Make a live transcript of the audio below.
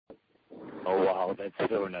Oh, wow, that's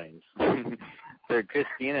so nice. For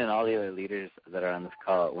Christina and all the other leaders that are on this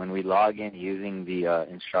call, when we log in using the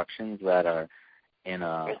instructions that are in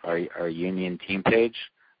our union team page,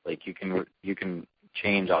 like you can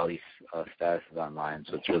change all these statuses online,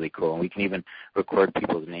 so it's really cool. And we can even record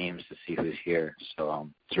people's names to see who's here. So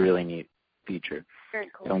it's a really neat feature. Very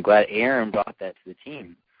cool. So I'm glad Aaron brought that to the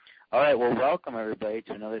team. All right, well, welcome, everybody,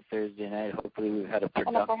 to another Thursday night. Hopefully we've had a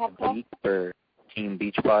productive week for Team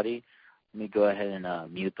Beachbody. Let me go ahead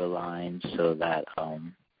and mute the line so that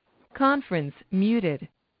Conference muted.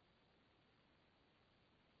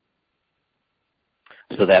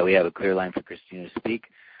 So that we have a clear line for Christina to speak.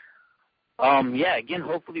 Again,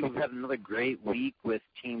 hopefully we've had another great week with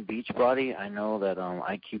Team Beachbody. I know that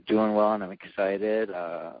I keep doing well, and I'm excited.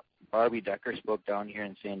 Barbie Decker spoke down here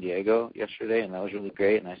in San Diego yesterday, and that was really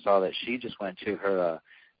great. And I saw that she just went to her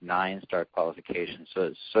 9-star qualification. So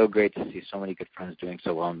it's so great to see so many good friends doing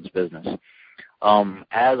so well in this business.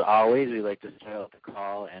 As always, we like to start out the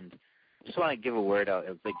call, and just want to give a word out.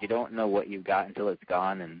 It's like you don't know what you've got until it's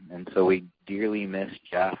gone, and so we dearly miss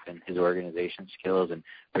Jeff and his organization skills and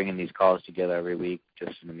bringing these calls together every week.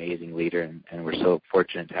 Just an amazing leader, and we're so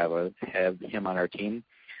fortunate to have him on our team.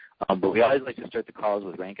 But we always like to start the calls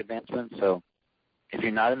with rank advancement. So if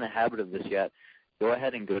you're not in the habit of this yet, go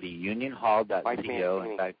ahead and go to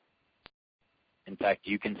unionhall.co. In fact,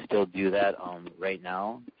 you can still do that right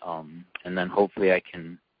now, and then hopefully I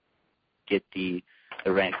can get the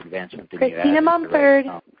rank advancement that you Christina Mumford.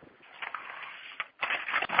 Right.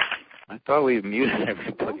 I thought we muted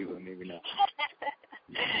everybody, but maybe not.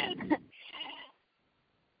 It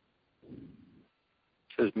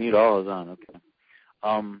says mute all is on. Okay.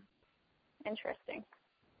 Interesting.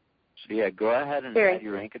 So, go ahead and add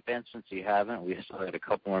your rank advancements if you haven't. We still had a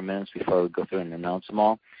couple more minutes before we go through and announce them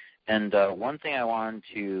all. And one thing I wanted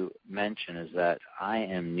to mention is that I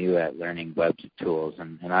am new at learning web tools,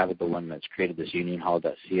 and I was the one that's created this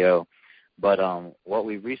unionhall.co. But what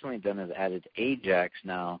we've recently done is added Ajax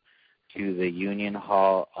now to the Union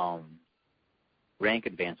Hall rank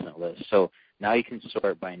advancement list. So now you can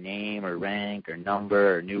sort by name or rank or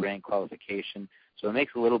number or new rank qualification. So it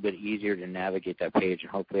makes it a little bit easier to navigate that page,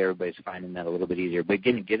 and hopefully everybody's finding that a little bit easier. But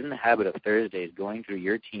again, get in the habit of Thursdays going through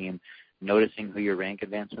your team, noticing who your rank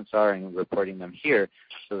advancements are and reporting them here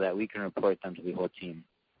so that we can report them to the whole team.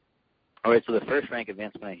 All right, so the first rank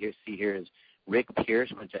advancement I see here is Rick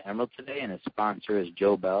Pierce went to Emerald today, and his sponsor is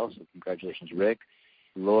Joe Bell, so congratulations, Rick.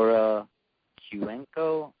 Laura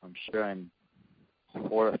Kuenko, I'm sure I'm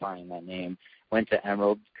horrifying that name, went to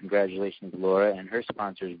Emerald. Congratulations, Laura. And her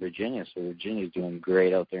sponsor is Virginia, so Virginia's doing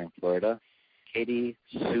great out there in Florida. Katie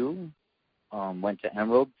Sue went to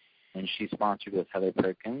Emerald, and she's sponsored with Heather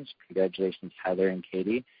Perkins. Congratulations, Heather and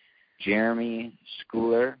Katie. Jeremy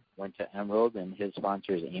Schooler went to Emerald, and his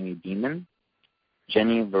sponsor is Amy Beeman.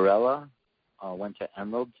 Jenny Varela went to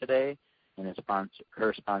Emerald today, and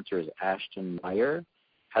her sponsor is Ashton Meyer.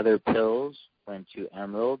 Heather Pills went to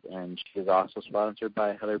Emerald, and she is also sponsored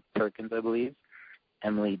by Heather Perkins, I believe.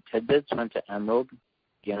 Emily Tidbits went to Emerald,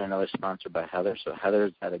 again another sponsored by Heather. So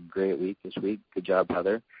Heather's had a great week this week. Good job,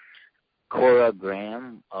 Heather. Cora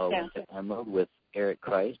Graham went to Emerald with Eric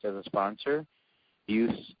Christ as a sponsor.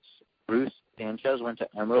 Bruce Sanchez went to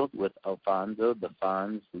Emerald with Alfonso the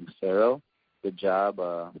Fonz Lucero. Good job,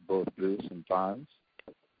 both Bruce and Fonz.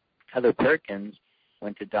 Heather Perkins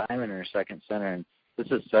went to Diamond in her second center, and this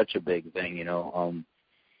is such a big thing,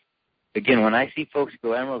 Again, when I see folks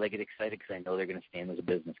go Emerald, I get excited because I know they're going to stay in this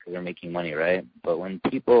business because they're making money, right? But when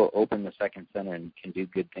people open the second center and can do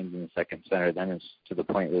good things in the second center, then it's to the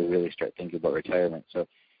point where we really start thinking about retirement. So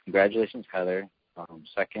congratulations, Heather.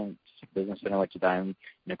 Second business center went to Diamond.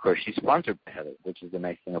 And, of course, she's sponsored by Heather, which is the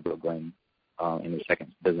nice thing about going in the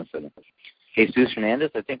second business center. Jesus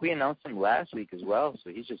Hernandez, I think we announced him last week as well, so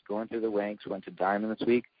he's just going through the ranks, went to Diamond this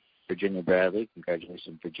week. Virginia Bradley,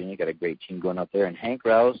 congratulations, Virginia. Got a great team going up there. And Hank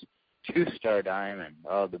Rouse, 2-star Diamond.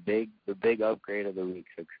 Oh, the big upgrade of the week.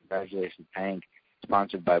 So congratulations, Hank.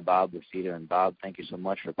 Sponsored by Bob Lucida. And Bob, thank you so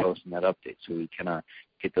much for posting that update so we can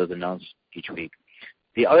get those announced each week.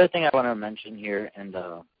 The other thing I want to mention here, and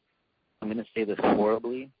I'm going to say this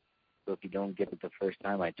horribly, so if you don't get it the first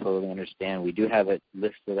time, I totally understand. We do have it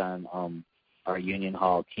listed on our Union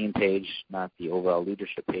Hall team page, not the overall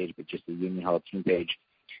leadership page, but just the Union Hall team page.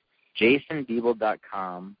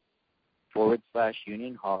 JasonDiebel.com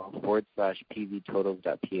 /Union Hall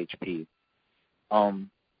 /PVTotals.php.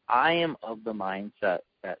 I am of the mindset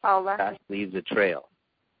that success leaves a trail.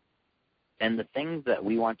 And the things that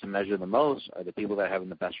we want to measure the most are the people that are having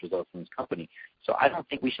the best results in this company. So I don't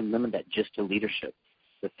think we should limit that just to leadership.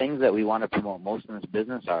 The things that we want to promote most in this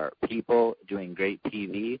business are people doing great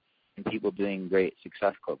PV, and people doing great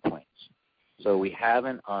Success Club points. So we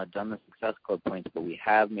haven't done the Success Club points, but we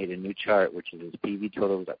have made a new chart, which is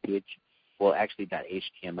 .html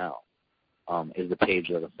is the page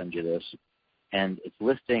that will send you this. And it's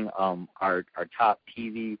listing our top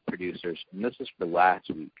PV producers, and this is for last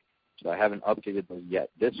week. So I haven't updated those yet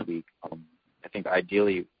this week. I think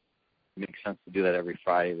ideally it makes sense to do that every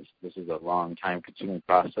Friday. This is a long, time-consuming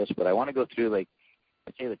process, but I want to go through, I'd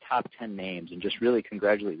say the top 10 names and just really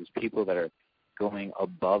congratulate these people that are going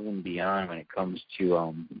above and beyond when it comes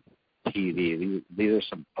to TV. These are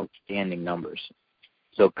some outstanding numbers.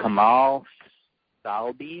 So Kamal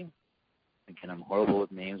Salbi, again, I'm horrible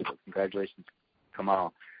with names, but congratulations,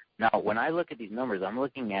 Kamal. Now, when I look at these numbers, I'm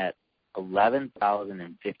looking at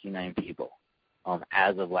 11,059 people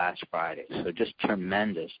as of last Friday. So just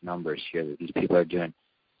tremendous numbers here that these people are doing.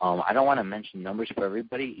 I don't want to mention numbers for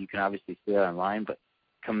everybody. You can obviously see that online, but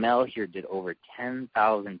Kamal here did over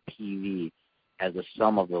 10,000 PV as a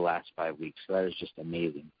sum of the last 5 weeks. So that is just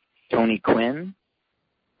amazing. Tony Quinn,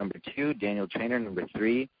 number 2. Daniel Trainer, number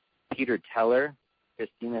 3. Peter Teller.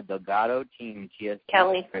 Christina Delgado, Team TS.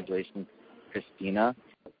 Kelly. Congratulations, Christina.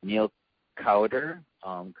 Neil Cowder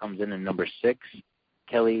comes in at number 6.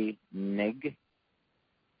 Kelly Nig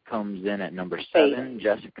comes in at number 7.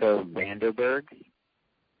 Jessica Vanderberg.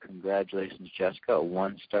 Congratulations, Jessica, a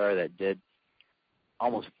 1-star that did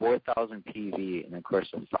almost 4,000 PV in the course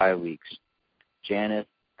of 5 weeks. Janice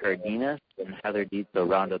Cardenas and Heather Dietz will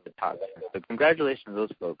round out the top 10. So congratulations to those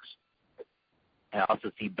folks. And I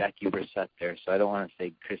also see Becky Brissett there, so I don't want to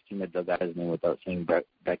say Christina Delgado's name without saying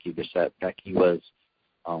Becky Brissett. Becky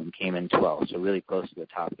came in 12, so really close to the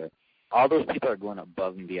top there. All those people are going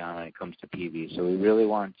above and beyond when it comes to PV, so we really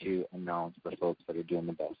want to announce the folks that are doing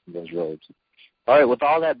the best in those roles. All right, with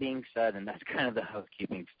all that being said, and that's kind of the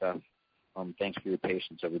housekeeping stuff, thanks for your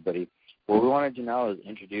patience, everybody. What we want to do now is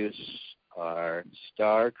introduce our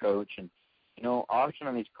star coach. And, often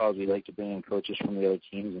on these calls we like to bring in coaches from the other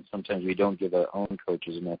teams, and sometimes we don't give our own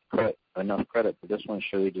coaches enough credit, but this one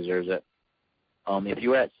surely deserves it. If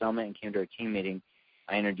you were at Summit and came to our team meeting,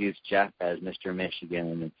 I introduced Jeff as Mr. Michigan,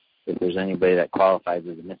 and if there's anybody that qualifies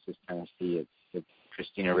as a Mrs. Tennessee, it's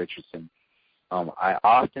Christina Richardson. I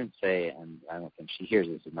often say, and I don't think she hears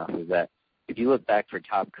this enough, is that if you look back for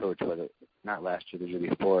top coach, whether not last year, the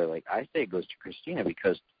year before, I say it goes to Christina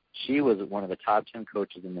because she was one of the top 10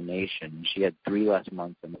 coaches in the nation, and she had 3 less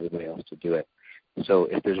months than everybody else to do it. So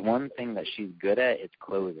if there's one thing that she's good at, it's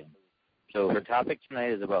closing. So her topic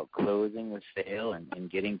tonight is about closing the sale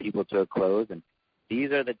and getting people to a close, and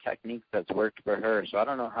these are the techniques that's worked for her. So I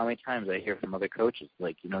don't know how many times I hear from other coaches,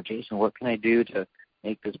 Jason, what can I do to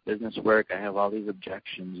make this business work? I have all these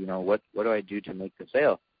objections. What do I do to make the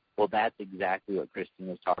sale? Well, that's exactly what Christine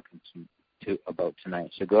is talking about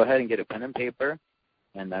tonight. So go ahead and get a pen and paper,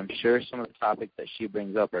 and I'm sure some of the topics that she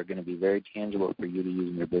brings up are going to be very tangible for you to use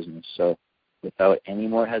in your business. So without any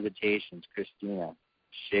more hesitations, Christina,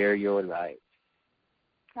 share your light.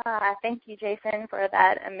 Thank you, Jason, for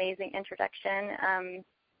that amazing introduction.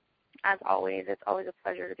 As always, it's always a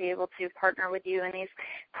pleasure to be able to partner with you in these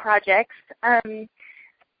projects.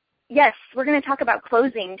 Yes, we're going to talk about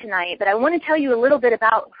closing tonight, but I want to tell you a little bit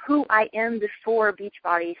about who I am before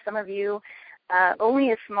Beachbody. Some of you,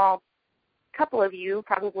 only a small couple of you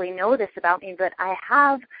probably know this about me, but I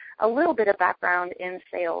have a little bit of background in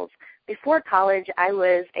sales. Before college, I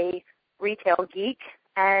was a retail geek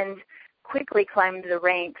and quickly climbed the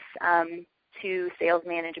ranks to sales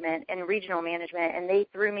management and regional management, and they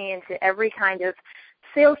threw me into every kind of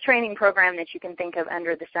sales training program that you can think of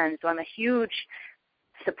under the sun. So I'm a huge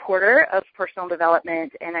supporter of personal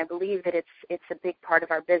development, and I believe that it's a big part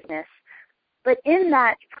of our business. But in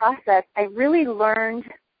that process, I really learned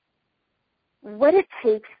what it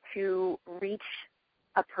takes to reach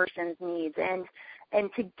a person's needs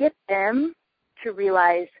and to get them to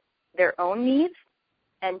realize their own needs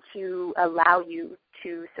and to allow you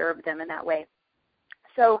to serve them in that way.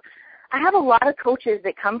 So I have a lot of coaches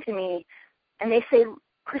that come to me and they say,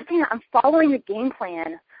 Christina, I'm following the game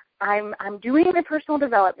plan. I'm doing the personal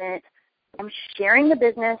development. I'm sharing the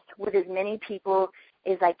business with as many people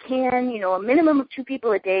as I can, a minimum of 2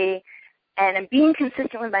 people a day, and I'm being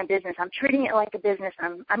consistent with my business. I'm treating it like a business.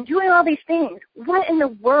 I'm doing all these things. What in the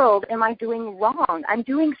world am I doing wrong? I'm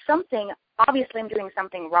doing something. Obviously, I'm doing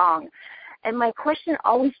something wrong. And my question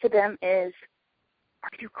always to them is,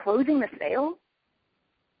 are you closing the sale?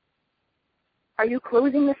 Are you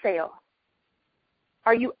closing the sale?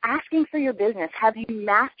 Are you asking for your business? Have you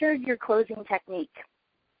mastered your closing technique?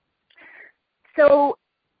 So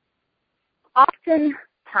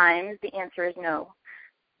oftentimes the answer is no.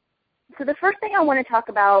 So the first thing I want to talk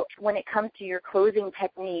about when it comes to your closing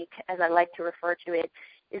technique, as I like to refer to it,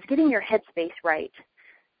 is getting your headspace right.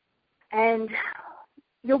 And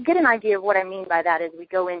you'll get an idea of what I mean by that as we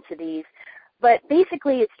go into these. But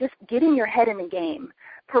basically, it's just getting your head in the game,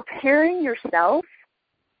 preparing yourself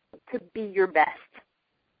to be your best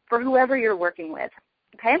for whoever you're working with,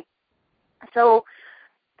 okay? So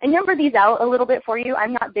I number these out a little bit for you.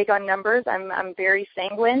 I'm not big on numbers. I'm very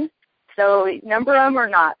sanguine. So number them or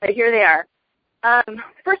not, but here they are.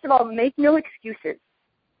 First of all, make no excuses.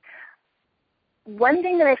 One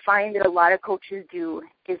thing that I find that a lot of coaches do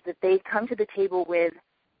is that they come to the table with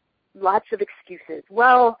lots of excuses.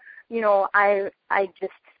 Well, you know, I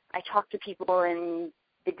talked to people and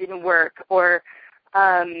it didn't work, or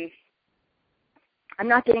I'm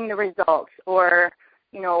not getting the results, or,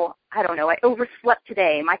 you know, I don't know, I overslept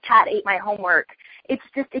today, my cat ate my homework. It's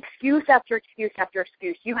just excuse after excuse after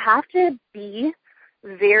excuse. You have to be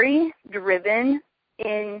very driven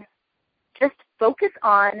in just focus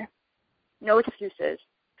on no excuses.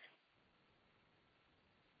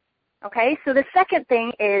 Okay, so the second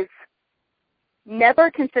thing is never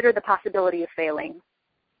consider the possibility of failing.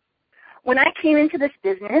 When I came into this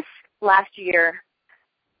business last year,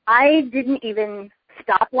 I didn't even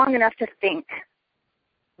stop long enough to think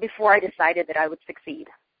before I decided that I would succeed.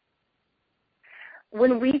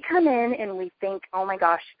 When we come in and we think, oh my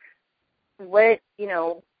gosh, what, you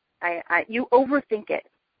know, you overthink it.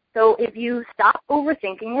 So if you stop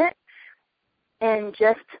overthinking it and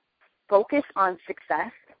just focus on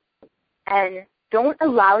success and don't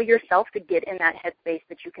allow yourself to get in that headspace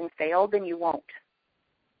that you can fail, then you won't.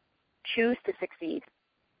 Choose to succeed.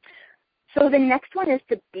 So the next one is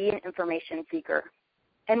to be an information seeker.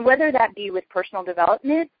 And whether that be with personal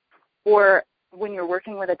development or when you're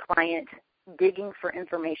working with a client, digging for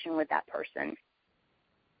information with that person.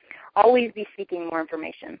 Always be seeking more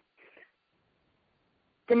information.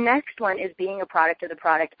 The next one is being a product of the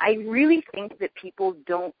product. I really think that people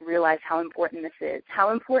don't realize how important this is,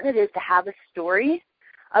 how important it is to have a story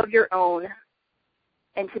of your own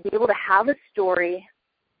and to be able to have a story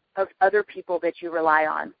of other people that you rely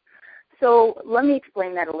on. So let me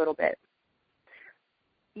explain that a little bit.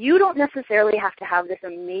 You don't necessarily have to have this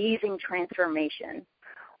amazing transformation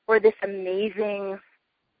or this amazing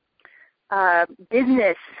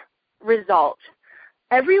business result.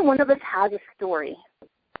 Every one of us has a story.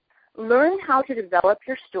 Learn how to develop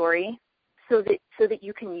your story so that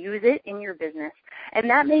you can use it in your business. And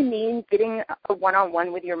that may mean getting a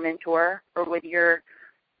one-on-one with your mentor or with your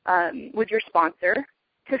sponsor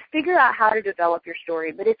to figure out how to develop your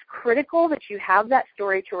story. But it's critical that you have that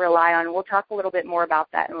story to rely on. We'll talk a little bit more about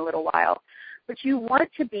that in a little while. But you want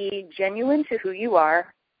to be genuine to who you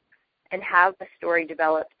are and have a story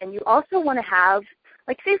developed. And you also want to have,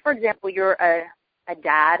 like say, for example, you're a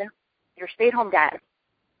dad, you're a stay-at-home dad.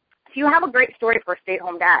 So you have a great story for a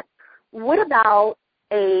stay-at-home dad. What about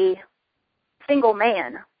a single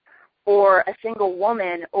man or a single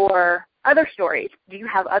woman or other stories? Do you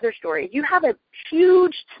have other stories? You have a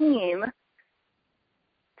huge team.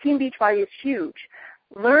 Team Beachbody is huge.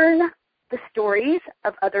 Learn the stories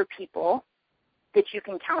of other people that you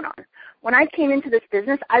can count on. When I came into this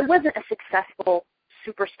business, I wasn't a successful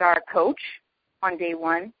superstar coach on day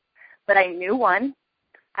one, but I knew one.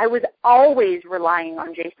 I was always relying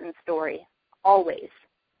on Jason's story, always,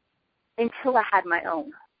 until I had my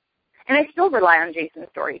own. And I still rely on Jason's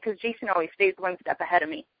story because Jason always stays one step ahead of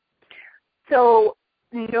me. So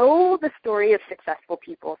know the story of successful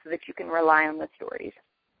people so that you can rely on the stories.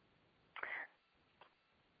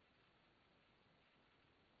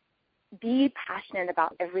 Be passionate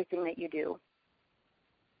about everything that you do,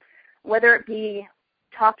 whether it be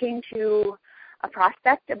talking to a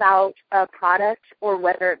prospect about a product or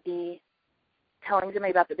whether it be telling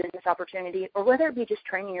somebody about the business opportunity or whether it be just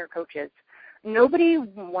training your coaches. Nobody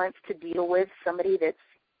wants to deal with somebody that's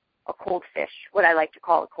a cold fish, what I like to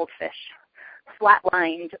call a cold fish,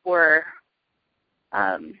 flatlined or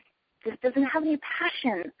just doesn't have any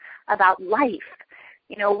passion about life.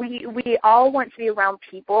 You know, we all want to be around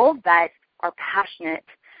people that are passionate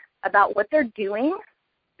about what they're doing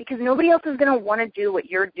because nobody else is going to want to do what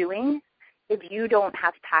you're doing if you don't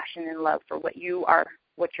have passion and love for what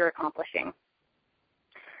you're accomplishing.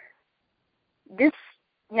 This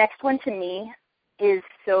next one to me is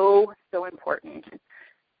so, so important.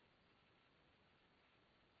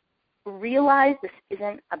 Realize this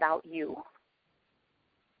isn't about you.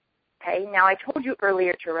 Okay, now I told you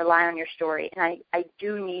earlier to rely on your story, and I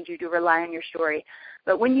do need you to rely on your story.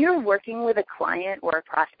 But when you're working with a client or a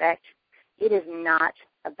prospect, it is not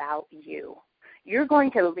about you. you're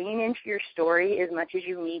going to lean into your story as much as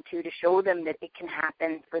you need to show them that it can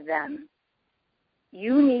happen for them.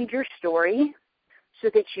 You need your story so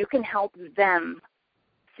that you can help them,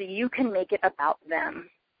 so you can make it about them.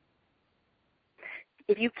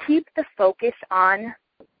 If you keep the focus on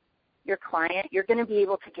your client, you're going to be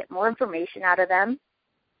able to get more information out of them,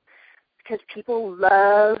 because people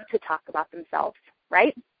love to talk about themselves,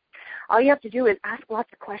 right? All you have to do is ask lots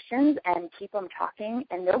of questions and keep them talking,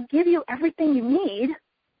 and they'll give you everything you need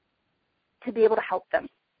to be able to help them.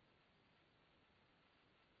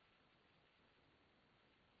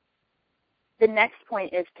 The next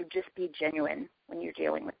point is to just be genuine when you're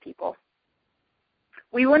dealing with people.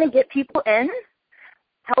 We want to get people in,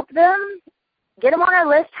 help them, get them on our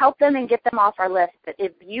list, help them, and get them off our list. But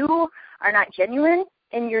if you are not genuine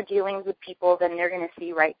in your dealings with people, then they're going to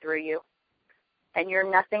see right through you. And you're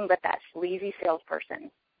nothing but that sleazy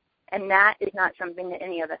salesperson. And that is not something that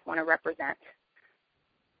any of us want to represent.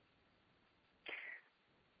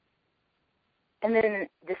 And then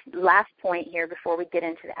this last point here before we get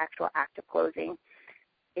into the actual act of closing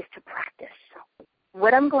is to practice.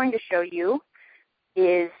 What I'm going to show you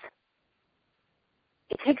is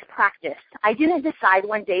it takes practice. I didn't decide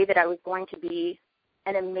one day that I was going to be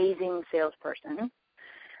an amazing salesperson.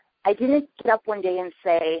 I didn't get up one day and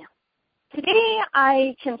say, today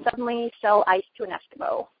I can suddenly sell ice to an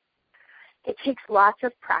Eskimo. It takes lots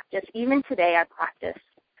of practice. Even today I practice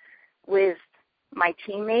with my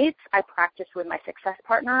teammates. I practice with my success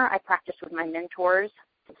partner. I practice with my mentors.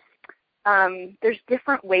 There's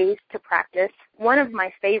different ways to practice. One of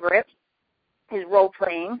my favorites is role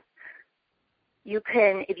playing. You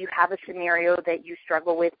can, if you have a scenario that you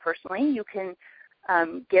struggle with personally, you can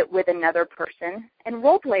get with another person and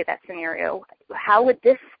role play that scenario. How would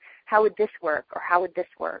this work, or how would this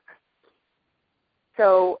work?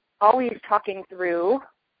 So always talking through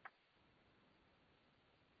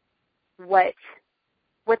what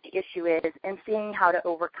the issue is and seeing how to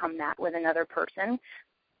overcome that with another person.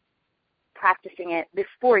 Practicing it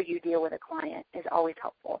before you deal with a client is always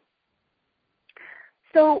helpful.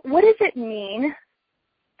 So what does it mean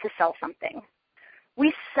to sell something?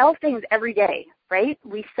 We sell things every day, right?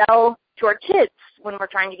 We sell to our kids when we're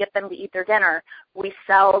trying to get them to eat their dinner. We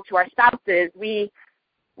sell to our spouses. We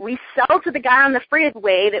sell to the guy on the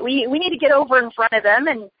freeway that we need to get over in front of them,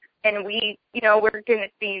 and we're going to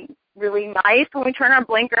be really nice when we turn our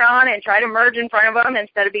blinker on and try to merge in front of them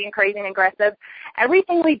instead of being crazy and aggressive.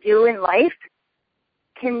 Everything we do in life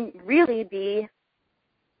can really be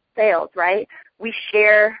sales, right? We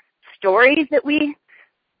share stories that we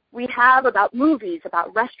have about movies,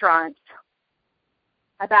 about restaurants,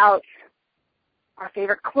 about our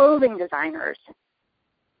favorite clothing designers.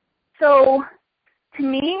 So to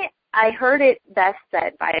me, I heard it best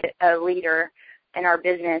said by a leader in our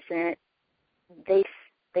business, and they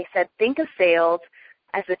said, think of sales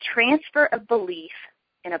as a transfer of belief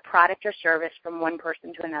in a product or service from one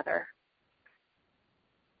person to another.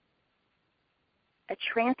 A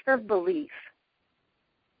transfer of belief.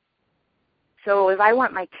 So if I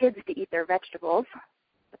want my kids to eat their vegetables,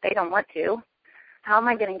 but they don't want to, how am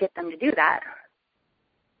I going to get them to do that?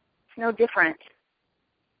 It's no different.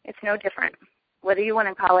 It's no different. Whether you want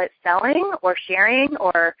to call it selling or sharing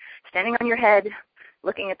or standing on your head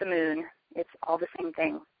looking at the moon, it's all the same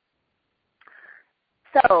thing.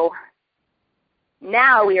 So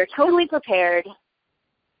now we are totally prepared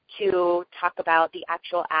to talk about the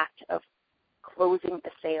actual act of closing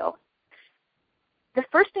the sale. The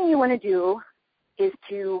first thing you want to do is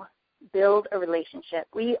to build a relationship.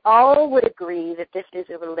 We all would agree that this is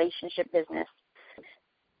a relationship business.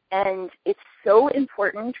 And it's so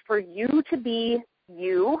important for you to be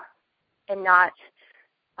you and not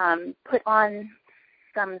put on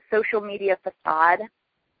some social media facade,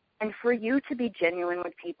 and for you to be genuine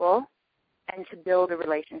with people and to build a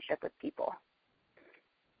relationship with people.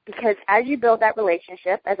 Because as you build that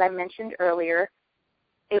relationship, as I mentioned earlier,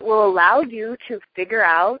 it will allow you to figure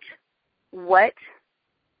out what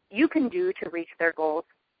you can do to reach their goals.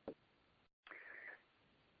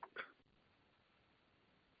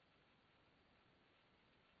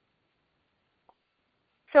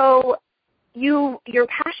 So you're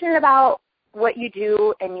passionate about what you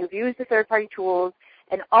do, and you've used the third-party tools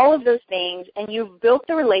and all of those things, and you've built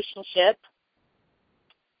the relationship.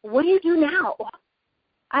 What do you do now?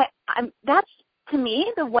 That's, to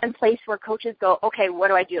me, the one place where coaches go, okay, what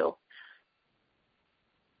do I do?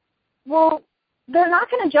 Well, they're not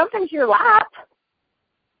going to jump into your lap.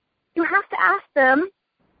 You have to ask them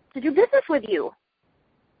to do business with you.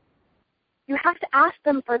 You have to ask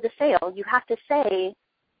them for the sale. You have to say,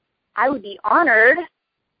 I would be honored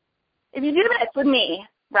if you do this with me,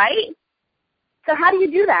 right? So how do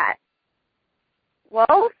you do that?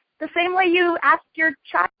 Well, the same way you ask your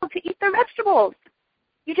child to eat their vegetables.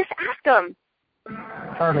 You just ask them.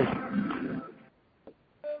 Perfect.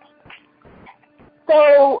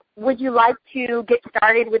 So would you like to get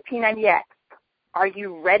started with P90X? Are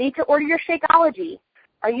you ready to order your Shakeology?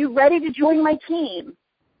 Are you ready to join my team?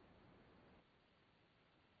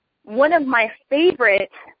 One of my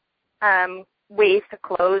favorite ways to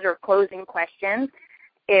close, or closing questions,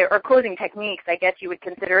 or closing techniques, I guess you would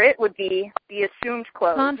consider it, would be the assumed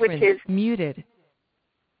close, Conference which is muted.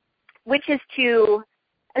 Which is to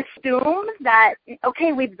assume that,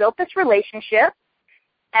 okay, we've built this relationship,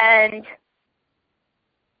 and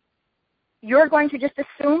you're going to just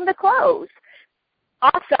assume the close.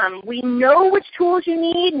 Awesome. We know which tools you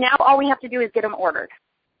need. Now all we have to do is get them ordered.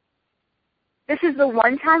 This is the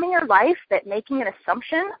one time in your life that making an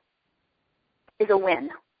assumption is a win.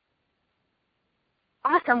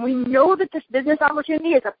 Awesome. We know that this business opportunity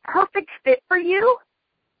is a perfect fit for you.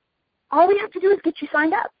 All we have to do is get you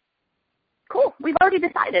signed up. Cool. We've already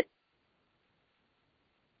decided.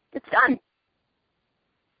 It's done.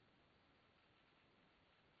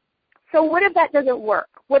 So what if that doesn't work?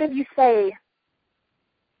 What if you say,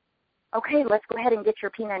 okay, let's go ahead and get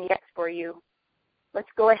your P90X for you. Let's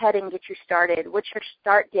go ahead and get you started. What's your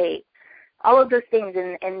start date? All of those things.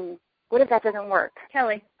 And what if that doesn't work?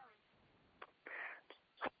 Kelly.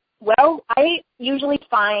 Well, I usually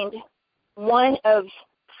find one of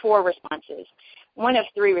 4 responses. One of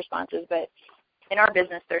 3 responses, but in our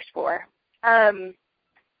business there's 4.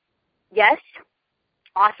 Yes.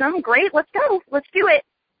 Awesome. Great. Let's go. Let's do it.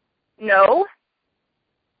 No.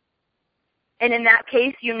 And in that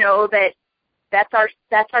case, you know that that's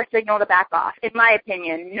our signal to back off. In my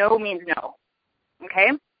opinion, no means no. Okay?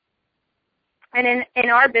 And in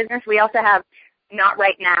our business, we also have not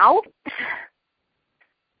right now.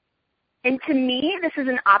 And to me, this is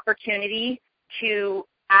an opportunity to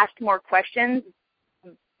ask more questions,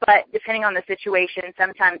 but depending on the situation,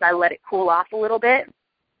 sometimes I let it cool off a little bit.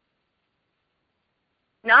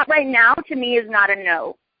 Not right now, to me, is not a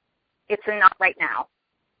no. It's a not right now.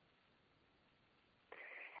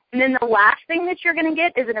 And then the last thing that you're going to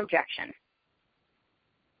get is an objection.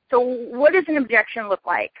 So what does an objection look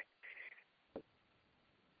like?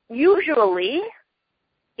 Usually,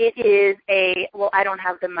 it is well, I don't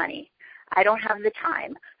have the money. I don't have the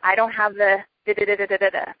time. I don't have the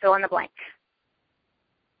fill in the blank.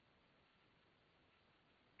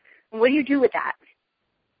 What do you do with that?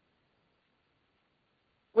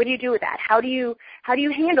 What do you do with that? How do you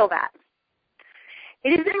handle that?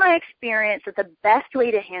 It is in my experience that the best way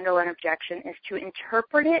to handle an objection is to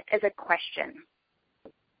interpret it as a question.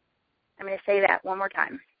 I'm going to say that one more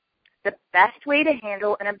time. The best way to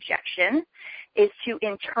handle an objection is to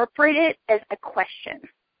interpret it as a question.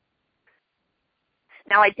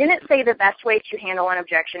 Now, I didn't say the best way to handle an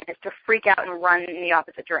objection is to freak out and run in the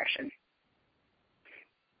opposite direction.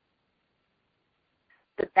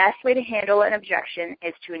 The best way to handle an objection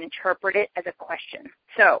is to interpret it as a question.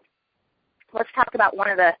 So, let's talk about one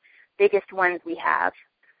of the biggest ones we have.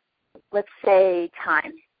 Let's say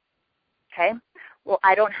time. Okay? Well,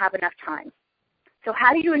 I don't have enough time. So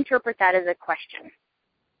how do you interpret that as a question?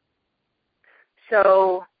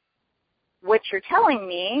 So what you're telling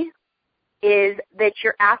me is that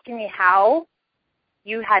you're asking me how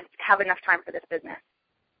you have enough time for this business.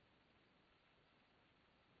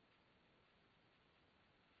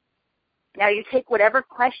 Now you take whatever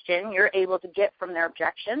question you're able to get from their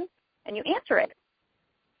objection and you answer it.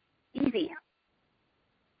 Easy.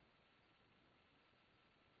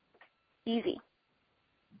 Easy.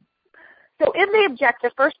 So if they object, the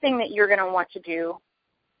first thing that you're going to want to do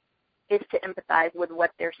is to empathize with what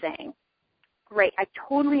they're saying. Great, I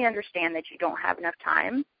totally understand that you don't have enough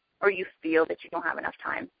time, or you feel that you don't have enough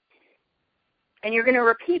time. And you're going to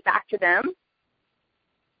repeat back to them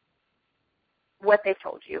what they've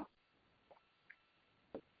told you.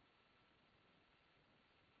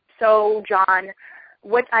 So, John,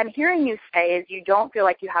 what I'm hearing you say is you don't feel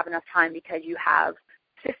like you have enough time because you have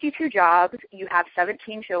 52 jobs, you have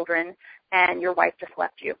 17 children, and your wife just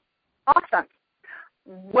left you. Awesome.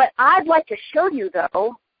 What I'd like to show you,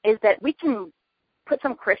 though, is that we can put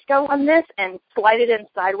some Crisco on this and slide it in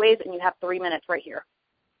sideways, and you have 3 minutes right here.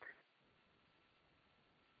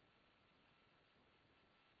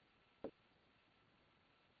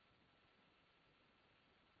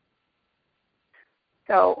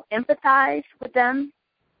 So empathize with them,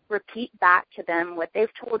 repeat back to them what they've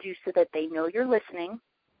told you so that they know you're listening,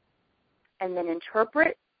 and then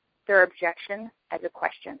interpret their objection as a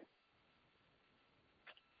question.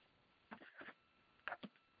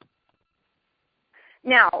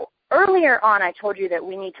 Now, earlier on I told you that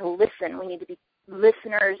we need to listen. We need to be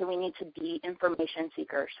listeners, and we need to be information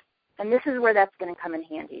seekers. And this is where that's going to come in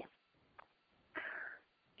handy.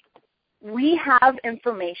 We have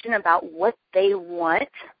information about what they want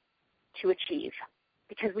to achieve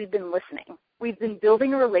because we've been listening. We've been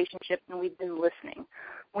building a relationship, and we've been listening.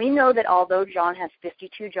 We know that although John has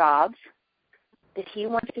 52 jobs, that he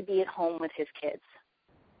wants to be at home with his kids.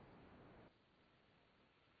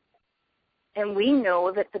 And we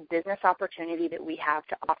know that the business opportunity that we have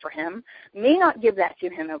to offer him may not give that to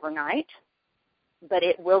him overnight, but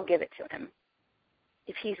it will give it to him.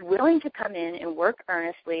 If he's willing to come in and work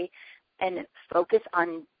earnestly and focus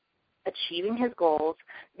on achieving his goals,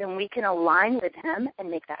 then we can align with him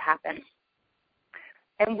and make that happen.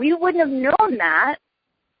 And we wouldn't have known that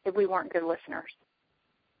if we weren't good listeners.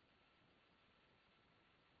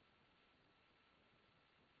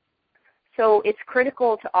 So it's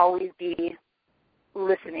critical to always be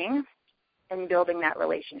listening and building that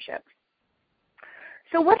relationship.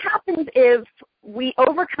 So what happens if we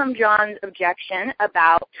overcome John's objection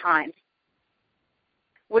about time?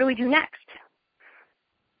 What do we do next?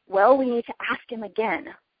 Well, we need to ask him again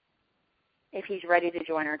if he's ready to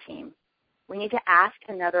join our team. We need to ask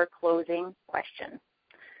another closing question.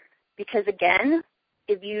 Because again,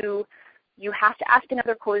 if you have to ask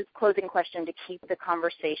another closing question to keep the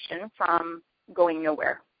conversation from going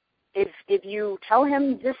nowhere. If you tell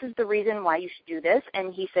him this is the reason why you should do this,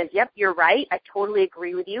 and he says, yep, you're right, I totally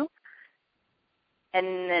agree with you, and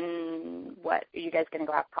then what? Are you guys going to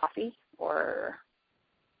go have coffee? Or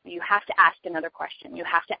you have to ask another question. You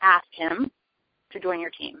have to ask him to join your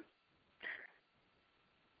team.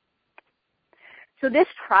 So this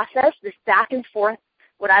process, this back and forth,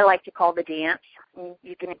 what I like to call the dance,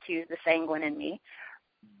 you can accuse the sanguine in me,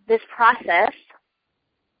 this process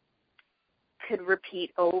could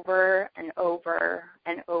repeat over and over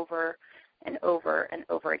and over and over and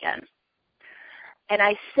over again. And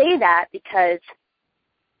I say that because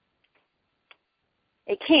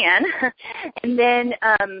it can, and then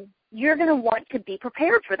you're going to want to be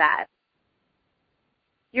prepared for that.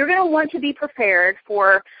 You're going to want to be prepared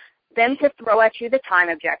for them to throw at you the time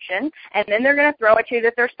objection, and then they're going to throw at you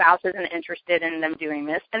that their spouse isn't interested in them doing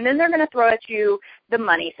this, and then they're going to throw at you the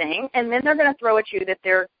money thing, and then they're going to throw at you that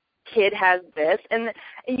their kid has this, and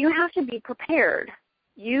you have to be prepared.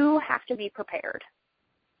 You have to be prepared.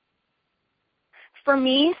 For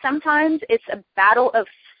me, sometimes it's a battle of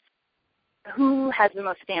who has the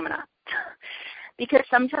most stamina, because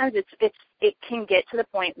sometimes it can get to the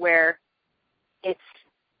point where it's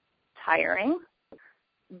tiring.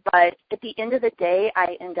 But at the end of the day,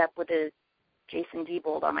 I end up with a Jason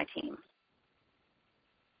Diebold on my team.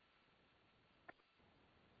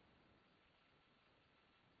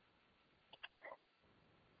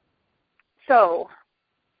 So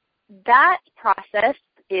that process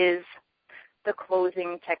is the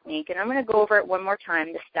closing technique. And I'm going to go over it one more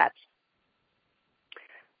time, the steps.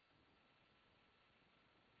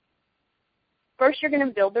 First, you're going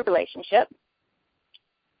to build the relationship.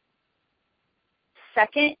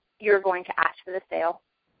 Second, you're going to ask for the sale.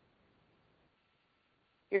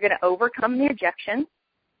 You're going to overcome the objection.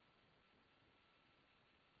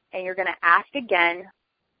 And you're going to ask again.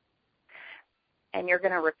 And you're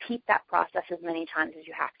going to repeat that process as many times as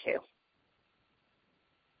you have to.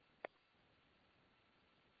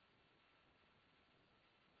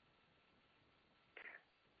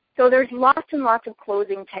 So there's lots and lots of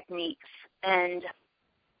closing techniques, and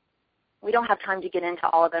we don't have time to get into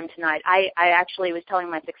all of them tonight. I actually was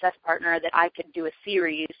telling my success partner that I could do a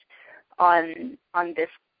series on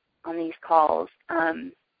these calls.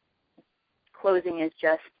 Closing is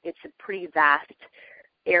it's a pretty vast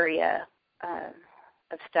area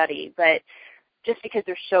of study, but just because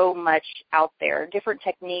there's so much out there, different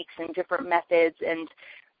techniques and different methods, and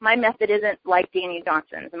my method isn't like Danny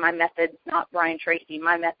Johnson's, and my method's not Brian Tracy.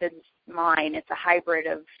 My method's mine. It's a hybrid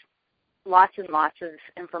of lots and lots of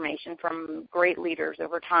information from great leaders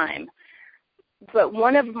over time. But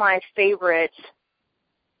one of my favorite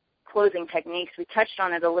closing techniques, we touched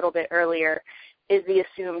on it a little bit earlier, is the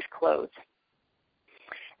assumed close.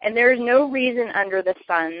 And there is no reason under the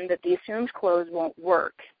sun that the assumed close won't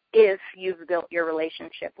work if you've built your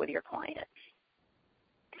relationship with your client.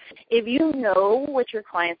 If you know what your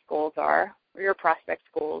client's goals are, or your prospect's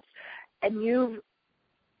goals, and you've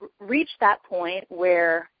reached that point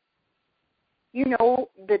where you know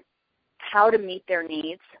how to meet their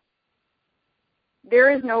needs,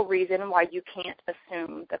 there is no reason why you can't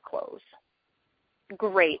assume the close.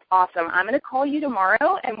 Great, awesome. I'm going to call you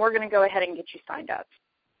tomorrow, and we're going to go ahead and get you signed up.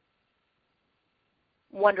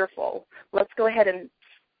 Wonderful. Let's go ahead and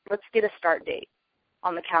let's get a start date.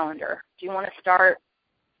 on the calendar? Do you want to start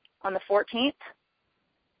on the 14th?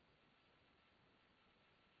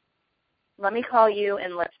 Let me call you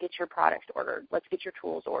and let's get your products ordered. Let's get your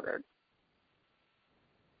tools ordered.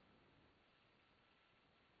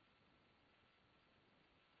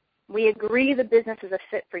 We agree the business is a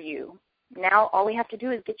fit for you. Now all we have to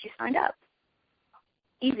do is get you signed up.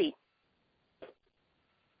 Easy.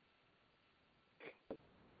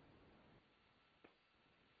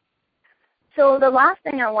 So the last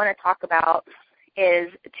thing I want to talk about is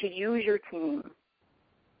to use your team.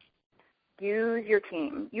 Use your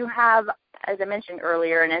team. You have, as I mentioned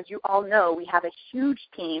earlier, and as you all know, we have a huge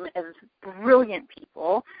team of brilliant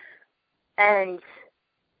people. And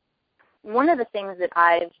one of the things that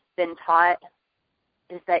I've been taught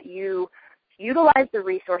is that you utilize the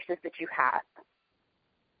resources that you have.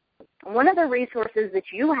 One of the resources that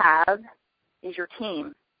you have is your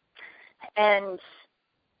team. And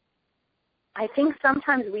I think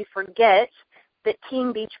sometimes we forget that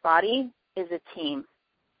Team Beachbody is a team.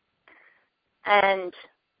 And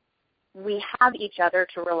we have each other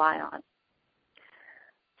to rely on.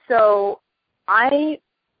 So I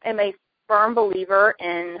am a firm believer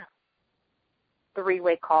in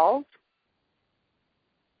three-way calls.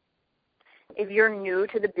 If you're new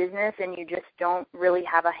to the business and you just don't really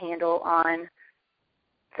have a handle on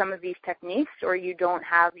some of these techniques, or you don't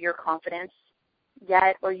have your confidence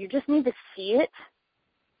yet, or you just need to see it,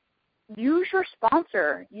 use your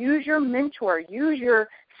sponsor, use your mentor, use your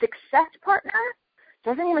success partner. It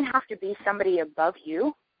doesn't even have to be somebody above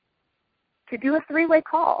you, to do a three-way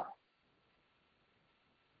call.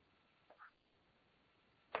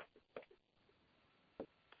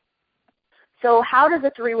 So how does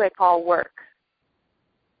a three-way call work?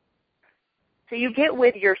 So you get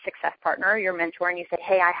with your success partner, your mentor, and you say,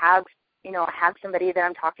 hey, I have somebody that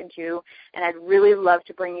I'm talking to, and I'd really love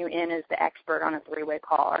to bring you in as the expert on a three-way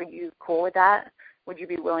call. Are you cool with that? Would you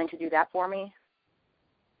be willing to do that for me?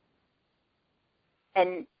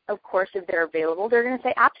 And, of course, if they're available, they're going to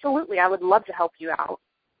say, absolutely, I would love to help you out.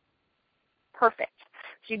 Perfect.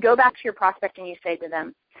 So you go back to your prospect and you say to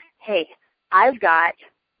them, hey, I've got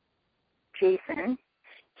Jason.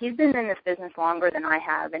 He's been in this business longer than I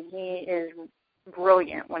have, and he is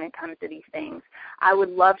brilliant when it comes to these things. I would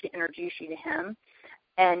love to introduce you to him,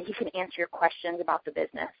 and he can answer your questions about the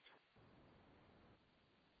business.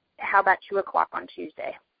 How about 2 o'clock on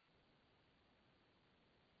Tuesday?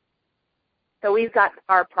 So we've got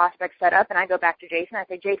our prospect set up, and I go back to Jason. I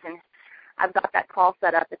say, Jason, I've got that call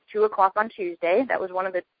set up. It's 2 o'clock on Tuesday. That was one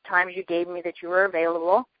of the times you gave me that you were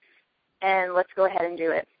available, and let's go ahead and do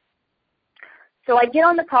it. So I get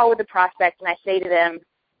on the call with the prospect, and I say to them,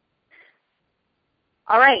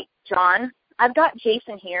 all right, John, I've got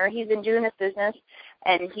Jason here. He's been doing this business,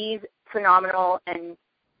 and he's phenomenal, and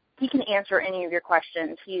he can answer any of your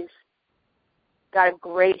questions. He's got a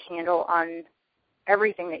great handle on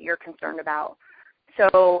everything that you're concerned about.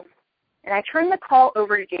 So, and I turn the call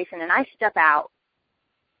over to Jason, and I step out.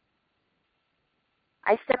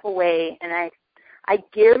 I step away, and I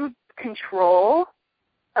give control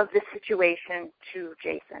of the situation to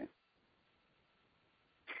Jason.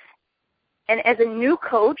 And as a new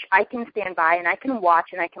coach, I can stand by and I can watch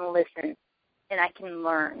and I can listen and I can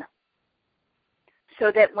learn.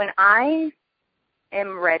 So that when I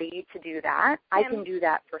am ready to do that, I can do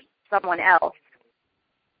that for someone else.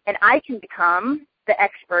 And I can become the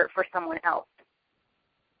expert for someone else.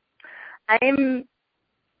 I'm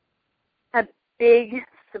a big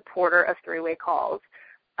supporter of three-way calls.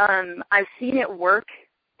 I've seen it work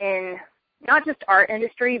in not just our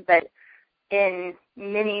industry, but in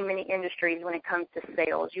many, many industries when it comes to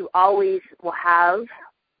sales. You always will have,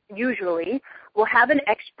 usually, will have an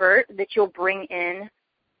expert that you'll bring in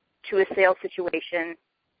to a sales situation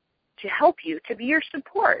to help you, to be your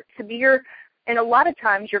support, to be your, and a lot of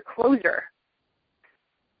times, your closer.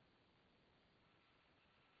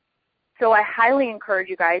 So I highly encourage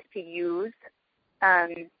you guys to use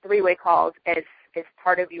three-way calls as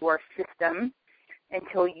part of your system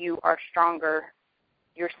until you are stronger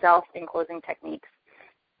yourself in closing techniques.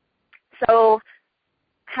 So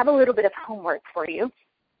I have a little bit of homework for you.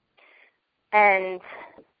 And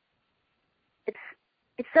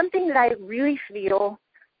it's something that I really feel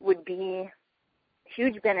would be a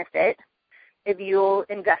huge benefit if you'll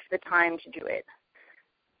invest the time to do it.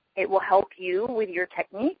 It will help you with your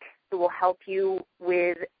technique. It will help you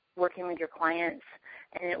with working with your clients,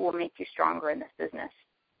 and it will make you stronger in this business.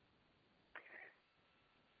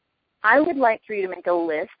 I would like for you to make a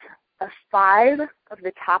list of 5 of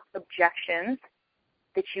the top objections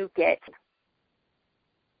that you get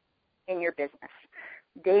in your business,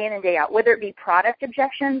 day in and day out, whether it be product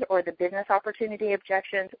objections or the business opportunity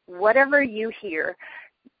objections, whatever you hear.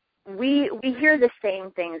 We hear the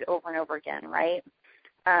same things over and over again, right?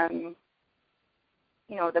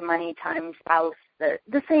 The money, time, spouse,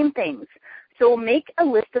 the same things. So make a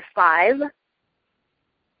list of 5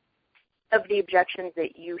 of the objections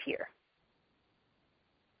that you hear.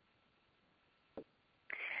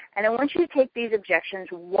 And I want you to take these objections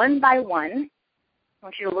one by one. I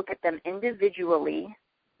want you to look at them individually,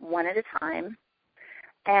 one at a time,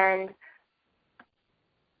 and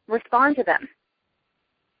respond to them.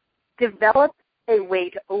 Develop a way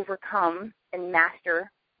to overcome and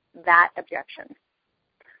master that objection.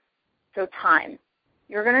 So time.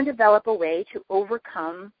 You're going to develop a way to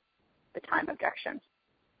overcome the time objection.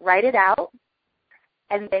 Write it out,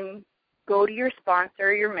 and then go to your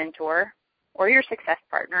sponsor, your mentor, or your success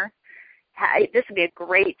partner. This would be a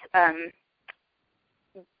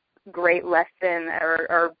great lesson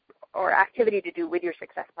or activity to do with your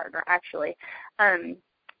success partner, actually.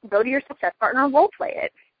 Go to your success partner and role play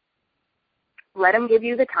it. Let them give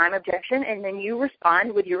you the time objection, and then you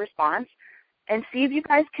respond with your response and see if you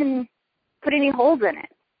guys can put any holes in it.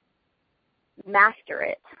 Master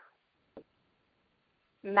it.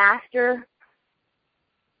 Master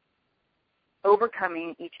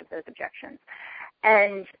overcoming each of those objections.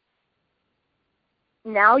 And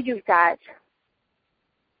now you've got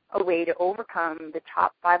a way to overcome the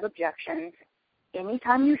top 5 objections.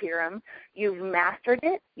 Anytime you hear them, you've mastered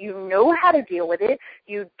it, you know how to deal with it,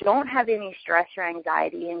 you don't have any stress or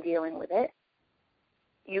anxiety in dealing with it.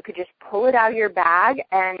 You could just pull it out of your bag,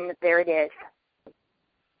 and there it is.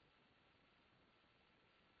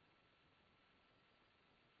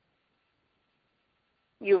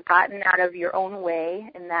 You've gotten out of your own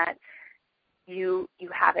way in that you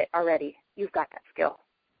have it already. You've got that skill.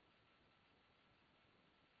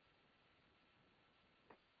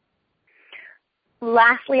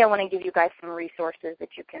 Lastly, I want to give you guys some resources that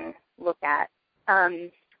you can look at.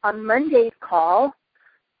 On Monday's call,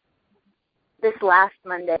 this last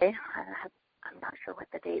Monday, I'm not sure what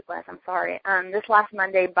the date was, I'm sorry. This last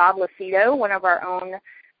Monday, Bob Lucido, one of our own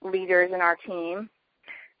leaders in our team,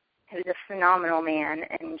 who's a phenomenal man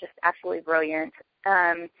and just absolutely brilliant,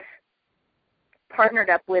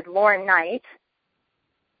 partnered up with Lauren Knight,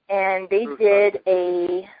 and they did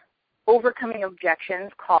a Overcoming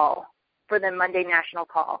Objections call for the Monday National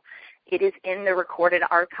Call. It is in the recorded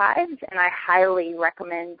archives, and I highly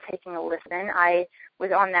recommend taking a listen. I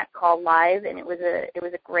was on that call live, and it was a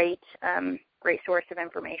great source of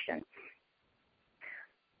information.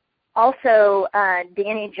 Also,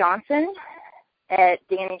 Danny Johnson at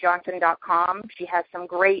DannyJohnson.com. She has some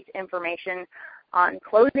great information on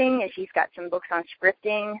closing, and she's got some books on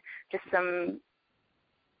scripting, just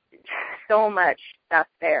so much stuff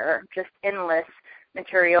there, just endless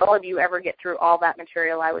material. If you ever get through all that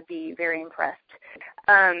material, I would be very impressed.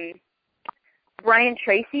 Brian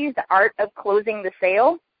Tracy's The Art of Closing the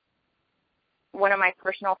Sale, one of my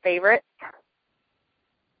personal favorites.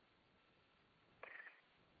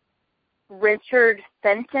 Richard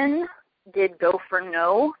Fenton did Go for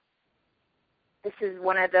No. This is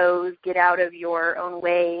one of those get out of your own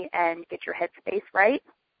way and get your headspace right.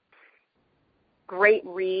 Great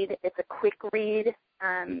read. It's a quick read,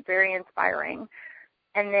 very inspiring.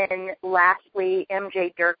 And then lastly,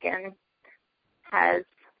 MJ Durkin has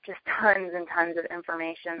just tons and tons of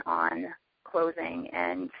information on closing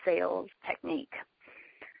and sales technique.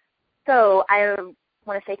 So I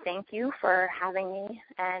want to say thank you for having me,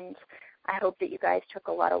 and I hope that you guys took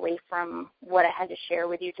a lot away from what I had to share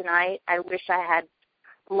with you tonight. I wish I had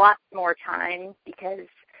lots more time because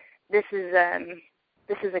this is a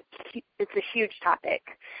huge topic.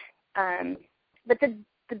 But the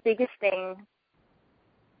biggest thing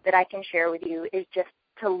that I can share with you is just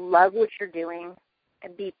to love what you're doing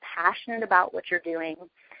and be passionate about what you're doing,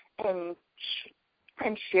 and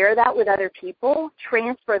share that with other people,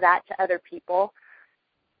 transfer that to other people.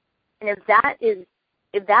 And if that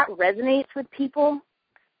resonates with people,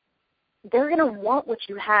 they're going to want what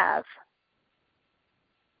you have.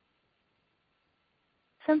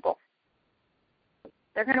 Simple.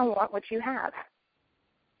 They're going to want what you have.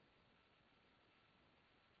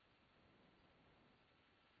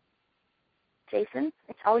 Jason,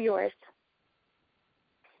 it's all yours.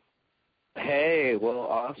 Hey, well,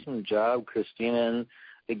 awesome job, Christina. And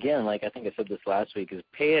again, like I think I said this last week, is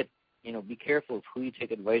pay it, be careful of who you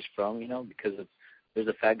take advice from, because if there's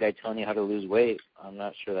a fat guy telling you how to lose weight, I'm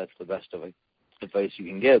not sure that's the best of advice you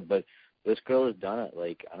can give. But this girl has done it.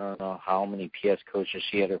 Like, I don't know how many PS coaches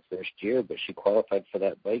she had her first year, but she qualified for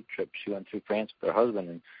that bike trip. She went through France with her husband,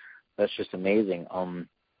 and that's just amazing.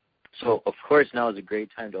 So, of course, now is a great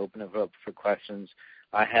time to open it up for questions.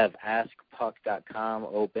 I have askpuck.com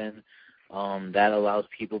open. That allows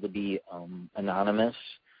people to be anonymous,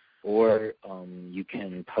 or you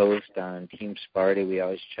can post on Team Sparta. We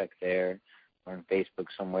always check there, or on Facebook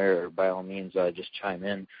somewhere, or by all means, just chime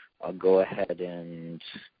in. I'll go ahead and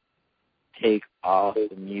take off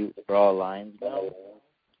the mute for all lines now.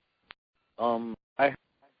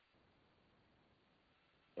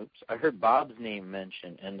 I heard Bob's name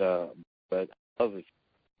mentioned, and but I'd love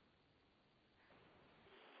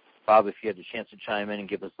Bob, if you had the chance to chime in and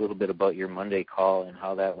give us a little bit about your Monday call and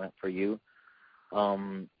how that went for you.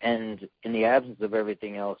 And in the absence of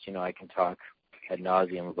everything else, I can talk ad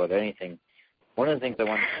nauseum about anything. One of the things I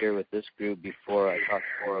want to share with this group before I talk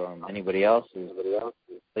to anybody else is,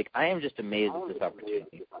 I am just amazed at this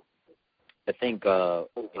opportunity. I think, I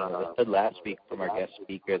said last week from our guest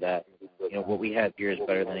speaker that, what we have here is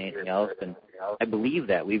better than anything else, and I believe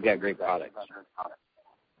that. We've got great products.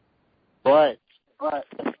 But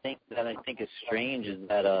the thing that I think is strange is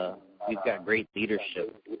that we've got great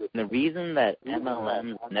leadership. And the reason that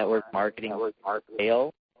MLM's network marketing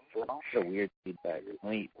fail, that's a weird feedback.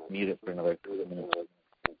 Let me mute it for another 2 minutes.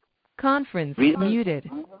 Conference muted.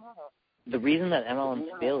 The reason that MLMs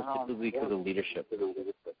fail is typically because of leadership.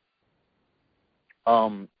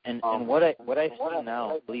 And what I see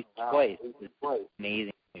now, at least twice, is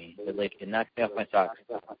amazing to me. It knocks me off my socks.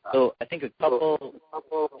 So I think a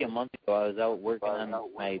month ago, I was out working on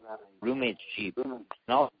my roommate's Jeep, and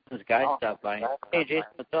all of a sudden this guy stopped by and said, "Hey, Jason,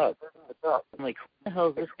 what's up?" I'm like, "Who the hell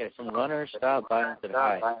is this guy?" Some runner stopped by and said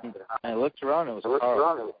hi. And I looked around, and it was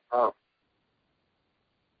Carl.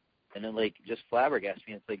 And it just flabbergasted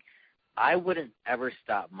me. It's I wouldn't ever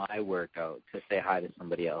stop my workout to say hi to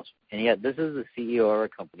somebody else. And yet this is the CEO of a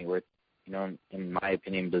company worth, in my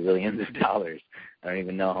opinion, bazillions of dollars. I don't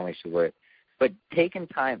even know how much it's worth. But taking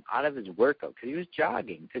time out of his workout, because he was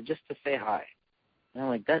jogging, just to say hi. And I'm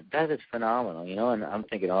like, that is phenomenal, And I'm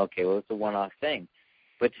thinking, okay, well, it's a one-off thing.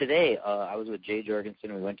 But today, I was with Jay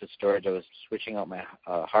Jorgensen. We went to storage. I was switching out my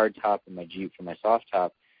hard top in my Jeep for my soft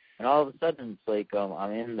top. And all of a sudden, it's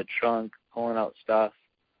I'm in the trunk pulling out stuff.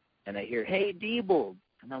 And I hear, "Hey, Diebold."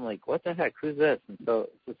 And I'm like, what the heck? Who's this? And so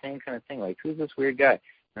it's the same kind of thing. Who's this weird guy?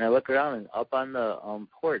 And I look around, and up on the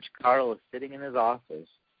porch, Carl is sitting in his office.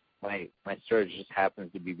 My storage just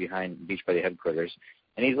happens to be behind Beachbody headquarters.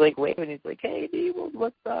 And he's waving. He's like, "Hey, Diebold,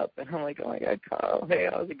 what's up?" And I'm like, "Oh, my God, Carl. Hey,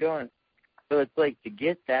 how's it going?" So it's to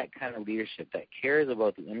get that kind of leadership that cares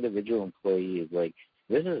about the individual employee is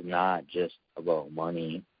this is not just about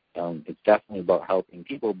money. It's definitely about helping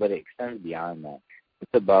people, but it extends beyond that.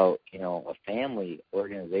 It's about, a family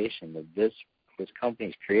organization that this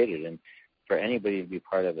company's created, and for anybody to be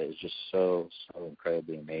part of it is just so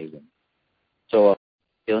incredibly amazing. So,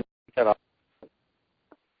 take that off.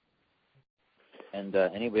 And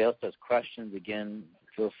anybody else has questions, again,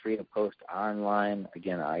 feel free to post online.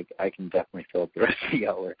 Again, I can definitely fill up the rest of the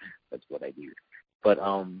hour. That's what I do. But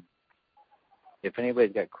if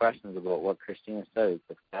anybody's got questions about what Christina said, it's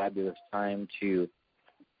a fabulous time to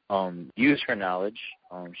use her knowledge.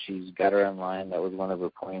 She's got her online. That was one of her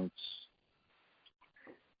points.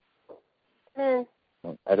 I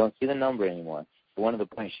don't see the number anymore. But one of the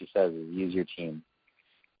points she says is use your team.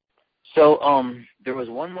 So there was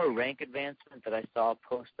one more rank advancement that I saw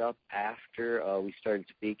post up after we started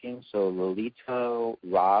speaking. So Lolita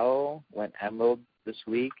Rao went Emerald this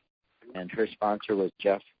week, and her sponsor was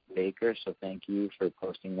Jeff Baker. So thank you for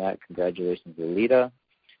posting that. Congratulations, Lolita.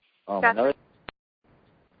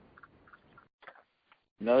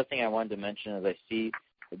 Another thing I wanted to mention is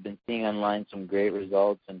I've been seeing online some great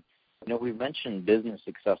results, and we've mentioned business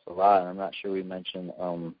success a lot, and I'm not sure we mentioned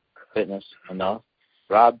fitness enough.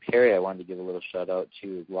 Rob Perry, I wanted to give a little shout out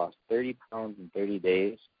to, has lost 30 pounds in 30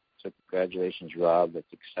 days. So congratulations, Rob. That's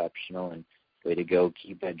exceptional, and way to go.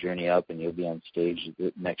 Keep that journey up, and you'll be on stage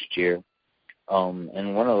next year.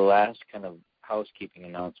 And one of the last kind of housekeeping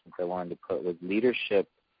announcements I wanted to put was Leadership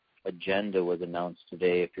Agenda was announced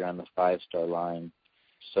today. If you're on the 5-star line.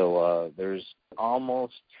 So there's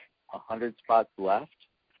almost 100 spots left.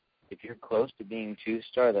 If you're close to being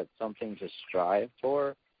 2-star, that's something to strive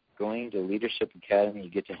for. Going to Leadership Academy,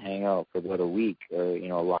 you get to hang out for about a week or,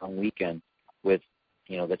 a long weekend with,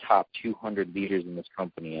 the top 200 leaders in this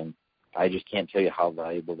company. And I just can't tell you how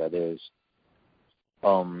valuable that is.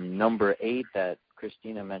 Number 8 that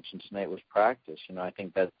Christina mentioned tonight was practice. I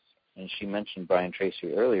think that's, and she mentioned Brian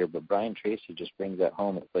Tracy earlier, but Brian Tracy just brings that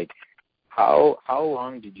home. It's how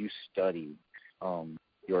long did you study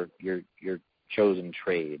your chosen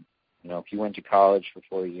trade? If you went to college for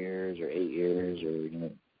 4 years or 8 years or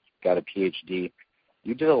got a PhD,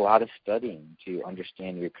 you did a lot of studying to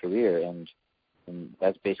understand your career, and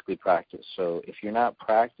that's basically practice. So if you're not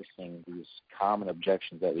practicing these common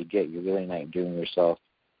objections that we get, you're really not doing yourself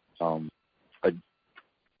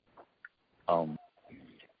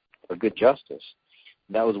a good justice.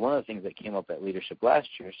 That was one of the things that came up at Leadership last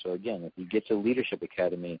year. So again, if you get to Leadership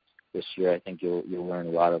Academy this year, I think you'll learn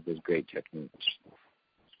a lot of those great techniques.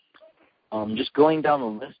 Just going down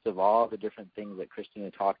the list of all the different things that Christina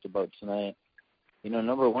talked about tonight,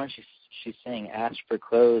 number one, she's saying ask for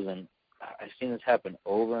close, and I've seen this happen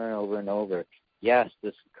over and over and over. Yes,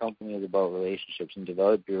 this company is about relationships and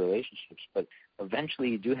develop your relationships, but eventually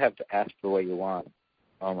you do have to ask for what you want.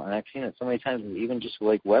 And I've seen it so many times, even just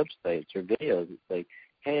like websites or videos. It's like,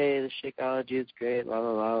 hey, the Shakeology is great, la,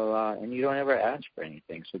 la, la, la, la, and you don't ever ask for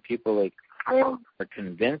anything. So people are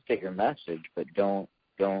convinced at your message, but don't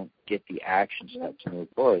get the action step to move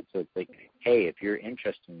forward. So it's like, hey, if you're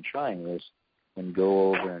interested in trying this, then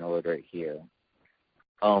go over and order it here.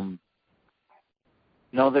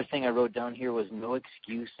 Another thing I wrote down here was no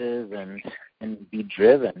excuses and be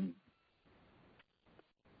driven.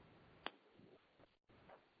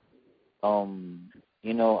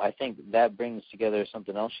 I think that brings together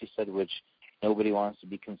something else she said, which nobody wants to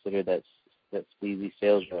be considered that sleazy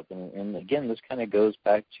sales rep. And again, this kind of goes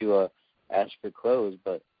back to ask for close,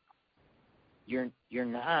 but you're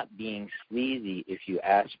not being sleazy if you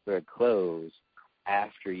ask for a close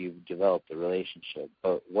after you've developed a relationship.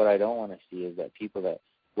 But what I don't want to see is that people that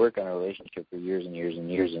work on a relationship for years and years and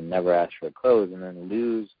years and never ask for a close and then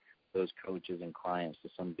lose those coaches and clients to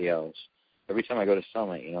somebody else. Every time I go to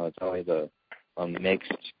Summit, it's always a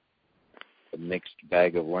mixed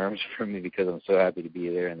bag of worms for me because I'm so happy to be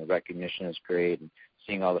there and the recognition is great and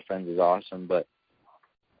seeing all the friends is awesome. But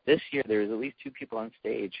this year there was at least 2 people on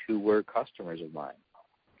stage who were customers of mine.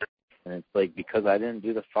 And it's like because I didn't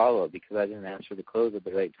do the follow-up, because I didn't answer the close at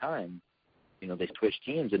the right time, they switched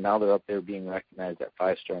teams and now they're up there being recognized at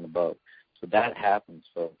 5-star and above. So that happens,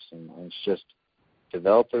 folks, and it's just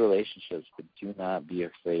develop the relationships, but do not be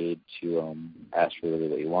afraid to ask for really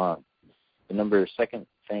what you want. The second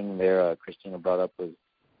thing there Christina brought up was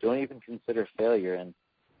don't even consider failure. And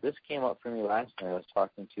this came up for me last night. I was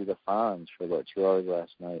talking to the Fonz for about 2 hours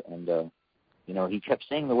last night, and, he kept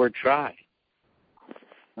saying the word try.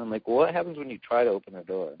 And I'm like, well, what happens when you try to open a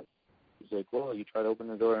door? He's like, well, you try to open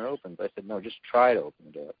the door and it opens. I said, no, just try to open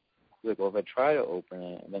the door. He's like, well, if I try to open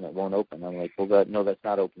it, then it won't open. I'm like, well, that's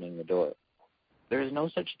not opening the door. There is no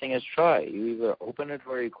such thing as try. You either open a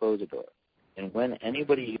door or you close a door. And when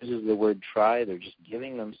anybody uses the word try, they're just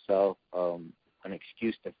giving themselves an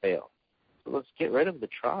excuse to fail. So let's get rid of the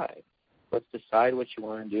try. Let's decide what you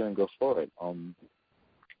want to do and go for it.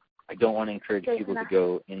 I don't want to encourage people to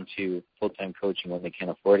go into full-time coaching when they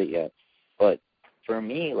can't afford it yet. But for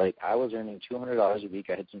me, I was earning $200 a week.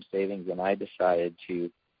 I had some savings, and I decided to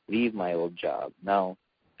leave my old job. Now,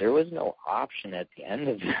 there was no option at the end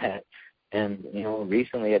of that. And,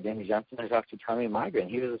 recently at Danny Johnson, I talked to Tommy Migrant.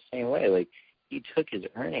 He was the same way. He took his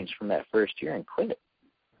earnings from that first year and quit it.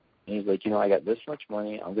 And he's like, I got this much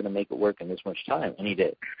money. I'm going to make it work in this much time. And he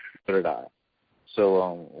did. So did I.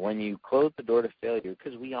 So when you close the door to failure,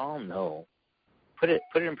 because we all know, put it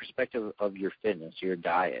in perspective of your fitness, your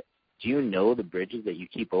diet. Do you know the bridges that you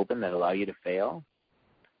keep open that allow you to fail?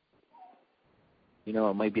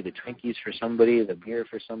 It might be the Twinkies for somebody, the beer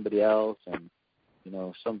for somebody else, and,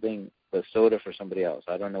 the soda for somebody else.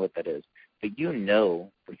 I don't know what that is. But the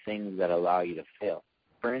things that allow you to fail.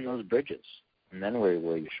 Burn those bridges, and then where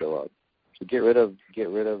will you show up? So get rid of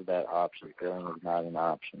that option. Failing is not an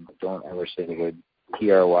option. Don't ever say the word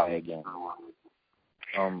TRY again.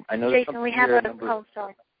 I know Jason, we have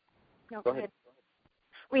sorry. No, go ahead.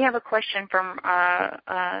 We have a question from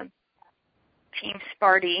Team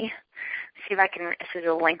Sparty. See if I can. This is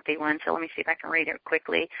a lengthy one, so let me see if I can read it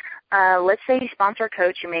quickly. Let's say you sponsor a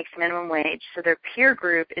coach who makes minimum wage, so their peer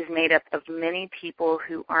group is made up of many people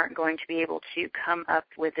who aren't going to be able to come up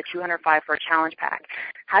with the $205 for a challenge pack.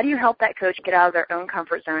 How do you help that coach get out of their own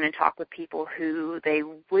comfort zone and talk with people who they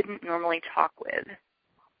wouldn't normally talk with?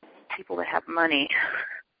 People that have money.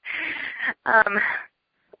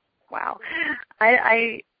 Wow.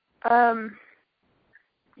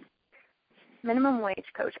 Minimum wage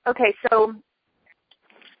coach. Okay, so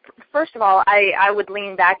first of all, I would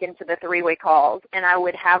lean back into the 3-way calls, and I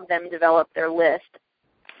would have them develop their list.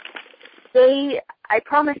 I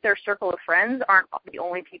promise their circle of friends aren't the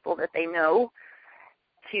only people that they know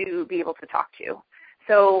to be able to talk to.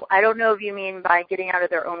 So I don't know if you mean by getting out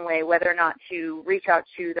of their own way whether or not to reach out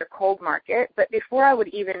to their cold market, but before I would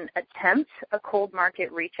even attempt a cold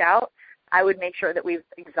market reach out, I would make sure that we've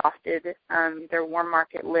exhausted their warm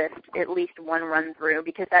market list at least one run through,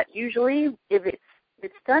 because that usually, if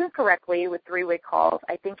it's done correctly with three-way calls,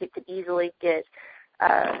 I think it could easily get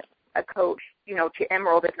a coach, to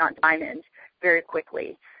emerald, if not diamond, very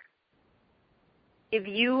quickly. If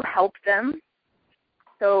you help them,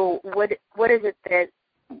 so what is it that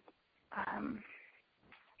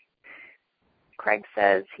Craig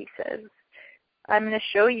says? He says, I'm going to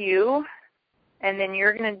show you, and then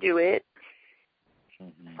you're going to do it.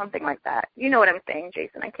 Mm-hmm. Something like that. You know what I'm saying,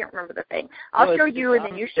 Jason. I can't remember the thing. I'll show you, and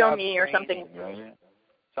then you show me, or something. Right?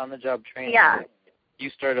 It's on the job training. Yeah. Right? You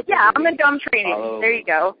start up. Yeah, on the job training. There you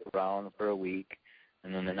go. Around for a week,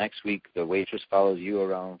 and then the next week the waitress follows you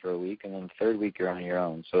around for a week, and then the third week you're on your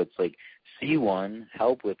own. So it's like see one,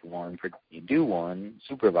 help with one, you do one,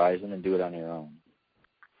 supervise, and then do it on your own.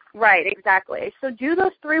 Right, exactly. So do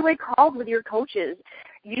those three-way calls with your coaches.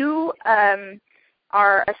 You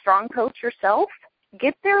are a strong coach yourself.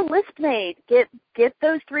 Get their list made. Get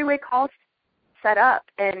those three-way calls set up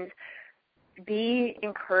and be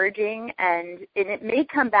encouraging. And it may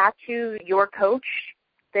come back to your coach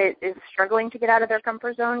that is struggling to get out of their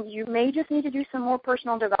comfort zone. You may just need to do some more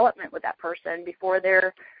personal development with that person before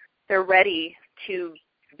they're ready to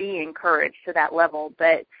be encouraged to that level.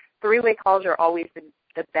 But three-way calls are always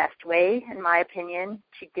the best way, in my opinion,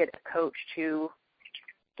 to get a coach to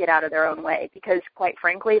get out of their own way, because quite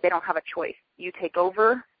frankly, they don't have a choice. You take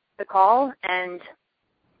over the call, and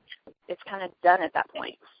it's kind of done at that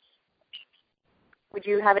point. Would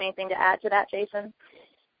you have anything to add to that, Jason?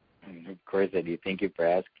 Of course I do. Thank you for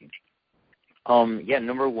asking.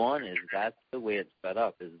 Number one is that's the way it's set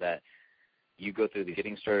up, is that you go through the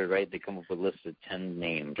getting started, right? They come up with a list of 10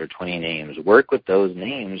 names or 20 names. Work with those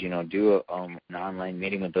names, do an online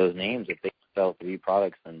meeting with those names. If they sell 3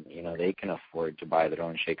 products, then, they can afford to buy their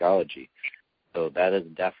own Shakeology. So that is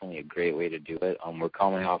definitely a great way to do it. We're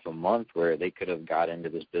coming off a month where they could have got into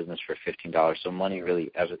this business for $15, so money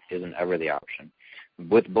really isn't ever the option.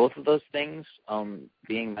 With both of those things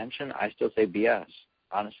being mentioned, I still say BS,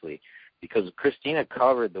 honestly, because Christina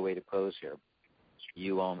covered the way to close here.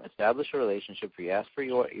 You establish a relationship where you ask for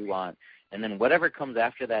what you want, and then whatever comes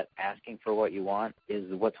after that asking for what you want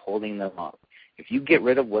is what's holding them up. If you get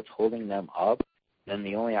rid of what's holding them up, then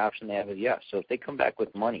the only option they have is yes. So if they come back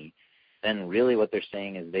with money, then really what they're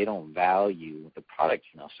saying is they don't value the product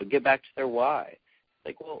enough. So get back to their why.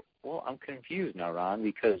 Like, well, I'm confused now, Ron,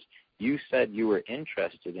 because you said you were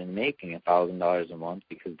interested in making $1,000 a month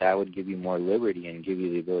because that would give you more liberty and give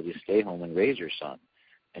you the ability to stay home and raise your son.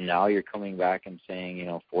 And now you're coming back and saying,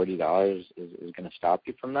 $40 is going to stop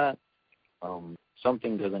you from that?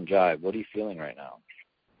 Something doesn't jive. What are you feeling right now?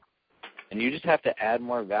 And you just have to add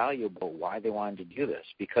more value about why they wanted to do this.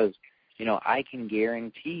 Because, I can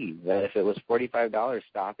guarantee that if it was $45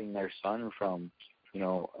 stopping their son from,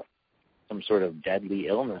 some sort of deadly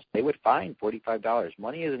illness, they would find $45.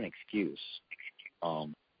 Money is an excuse,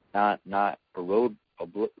 not a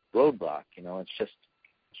roadblock. It's just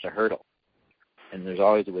a hurdle. And there's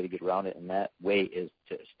always a way to get around it, and that way is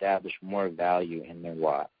to establish more value in their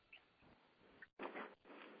why.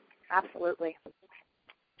 Absolutely.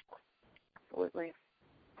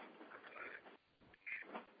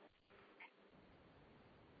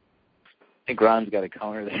 I think Ron's got a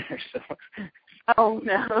counter there. So. Oh,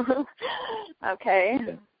 no.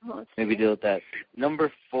 Okay. Maybe deal with that.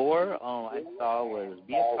 Number 4, I saw was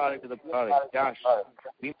be a product of the product. Gosh,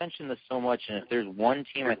 we mentioned this so much, and if there's one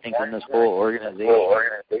team, I think, in this whole organization,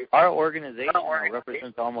 our organization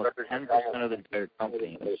represents almost 10% of the entire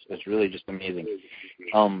company. It's really just amazing.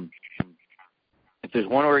 If there's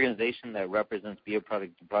one organization that represents be a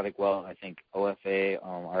product of the product well, I think OFA,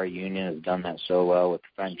 our union, has done that so well with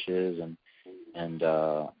French's and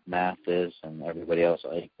Mathis and everybody else,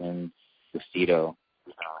 Eichmann, Lucido.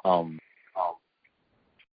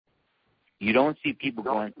 You don't see people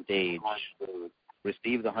go on stage,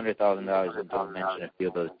 receive the $100,000 and don't mention a few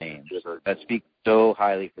of those names. That speaks so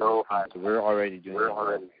highly for us. So we're already doing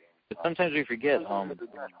it. But sometimes we forget,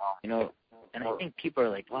 and I think people are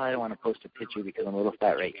like, well, I don't want to post a picture because I'm a little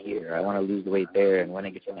fat right here. I want to lose the weight there, and when I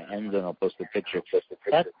get to the end zone, I'll post a picture.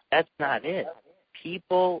 That's not it.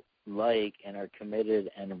 People like and are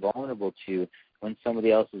committed and vulnerable to when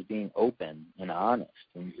somebody else is being open and honest.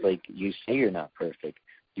 And it's like, you say you're not perfect.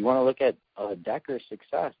 You want to look at Decker's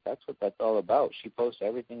success. That's what that's all about. She posts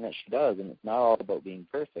everything that she does, and it's not all about being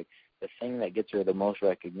perfect. The thing that gets her the most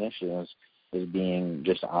recognition is being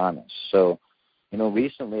just honest. So,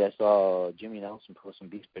 recently I saw Jimmy Nelson post some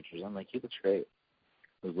beach pictures. I'm like, he looks great.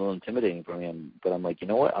 It was a little intimidating for me, but I'm like, you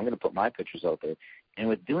know what? I'm going to put my pictures out there. And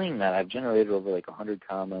with doing that, I've generated over like 100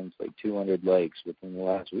 comments, like 200 likes within the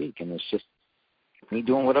last week, and it's just me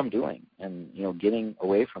doing what I'm doing and, you know, getting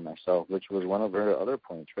away from myself, which was one of her other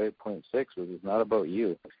points, right? Point 6 was it's not about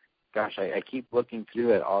you. Gosh, I keep looking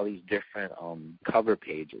through at all these different cover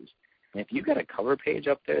pages. And if you've got a cover page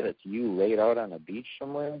up there that's you laid out on a beach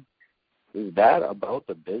somewhere, is that about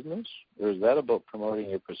the business or is that about promoting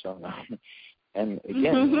your persona? And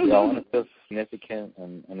again, we all want to feel significant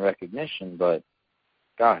and recognition, but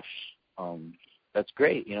gosh, that's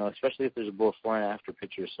great, you know, especially if there's a before and after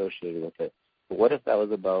picture associated with it. But what if that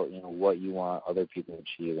was about, you know, what you want other people to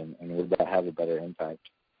achieve, and would that have a better impact?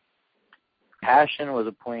 Passion was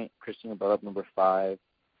a point Christina brought up, number 5.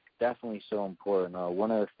 Definitely so important.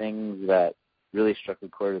 One of the things that really struck a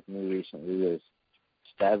chord with me recently was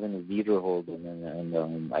Steven Wiederholden,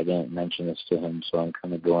 and I didn't mention this to him, so I'm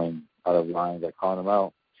kind of going out of line by calling him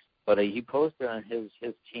out. But he posted on his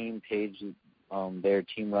team page, their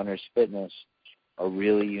Team Runners Fitness, a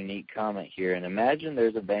really unique comment here. And imagine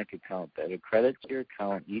there's a bank account that accredits your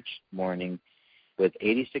account each morning with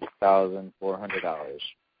 $86,400.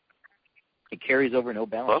 It carries over no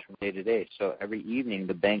balance from day to day. So every evening,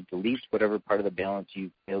 the bank deletes whatever part of the balance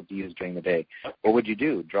you failed to use during the day. What would you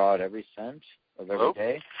do? Draw out every cent of every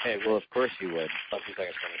day? Hey, well, of course you would.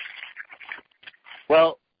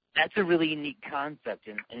 Well, that's a really unique concept.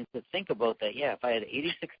 And to think about that, yeah, if I had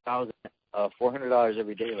 $86,400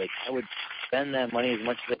 every day, like I would spend that money as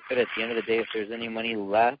much as I could. At the end of the day, if there's any money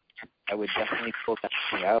left, I would definitely pull that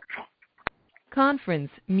money out.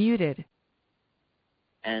 Conference muted.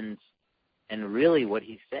 And really what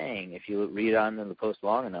he's saying, if you read on in the post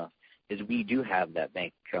long enough, is we do have that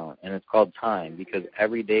bank account, and it's called time, because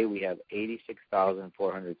every day we have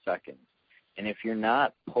 86,400 seconds. And if you're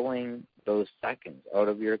not pulling those seconds out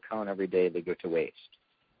of your account every day, they go to waste.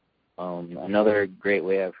 Another great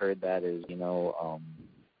way I've heard that is, you know,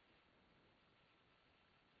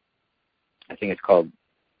 I think it's called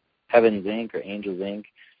Heaven's Ink or Angel's Ink,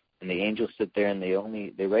 and the angels sit there and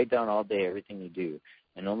they write down all day everything you do.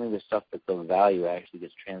 And only the stuff that's of value actually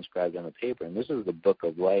gets transcribed on the paper. And this is the book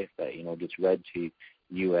of life that, you know, gets read to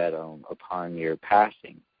you at upon your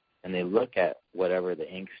passing. And they look at whatever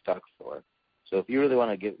the ink stuck for. So if you really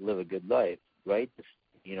want to live a good life, write this,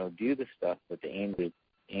 you know, do the stuff that the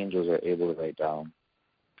angels are able to write down.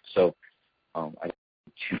 So I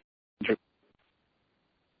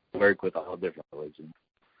work with all different religions.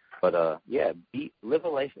 But yeah, live a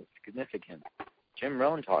life that's significant. Jim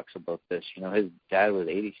Rohn talks about this. You know, his dad was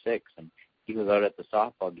 86, and he was out at the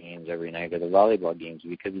softball games every night or the volleyball games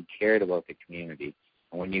because he cared about the community.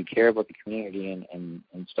 And when you care about the community and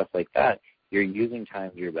stuff like that, you're using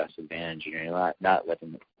time to your best advantage, and you're not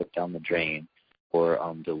letting it slip down the drain or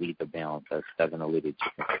delete the balance, as Steven alluded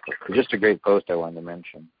to. So just a great post I wanted to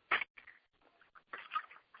mention.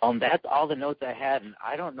 That's all the notes I had, and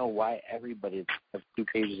I don't know why everybody has 2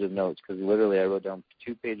 pages of notes, because literally I wrote down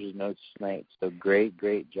 2 pages of notes tonight. So great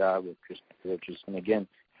job with Christina Richardson. Again,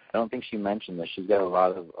 I don't think she mentioned this. She's got a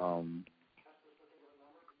lot of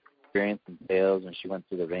experience in sales, and she went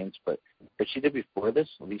through the ranks. But what she did before this,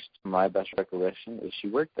 at least to my best recollection, is she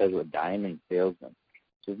worked as a diamond salesman.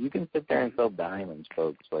 So if you can sit there and sell diamonds,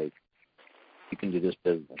 folks, like, you can do this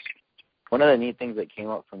business. One of the neat things that came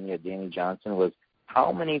up from me at Danny Johnson was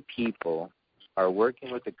how many people are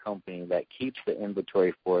working with a company that keeps the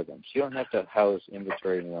inventory for them. So you don't have to house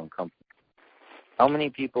inventory in your own company. How many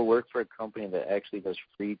people work for a company that actually does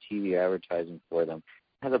free TV advertising for them,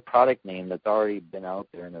 has a product name that's already been out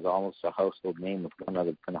there and is almost a household name with one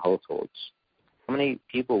other kind of households? How many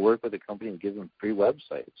people work with a company that gives them free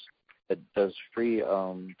websites, that does free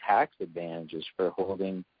tax advantages for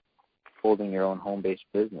holding your own home-based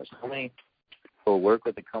business? How many people work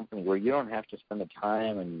with a company where you don't have to spend the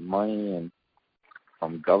time and money and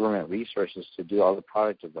government resources to do all the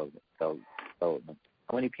product development?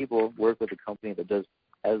 How many people work with a company that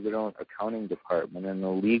has their own accounting department and a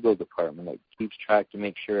legal department that keeps track to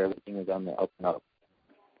make sure everything is on the up and up?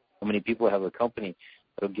 How many people have a company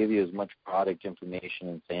that will give you as much product information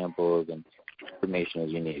and samples and information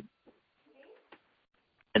as you need?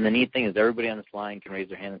 And the neat thing is everybody on this line can raise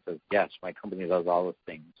their hand and say, yes, my company does all those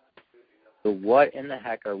things. So what in the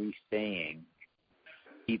heck are we saying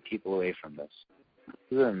to keep people away from this?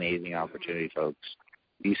 This is an amazing opportunity, folks.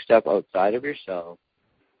 You step outside of yourself,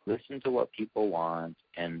 listen to what people want,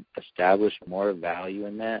 and establish more value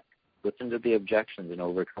in that. Listen to the objections and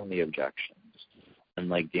overcome the objections. And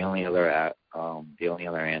like the only other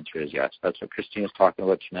answer is yes. That's what Christina's talking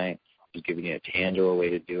about tonight. She's giving you a tangible way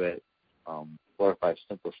to do it. 4 or 5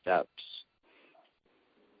 simple steps.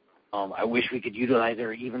 I wish we could utilize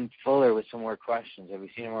her even fuller with some more questions. Have you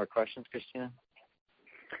seen any more questions, Christina?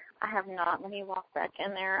 I have not. Let me walk back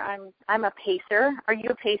in there. I'm a pacer. Are you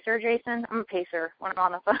a pacer, Jason? I'm a pacer when I'm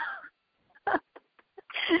on the phone.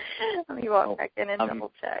 Let me walk back in and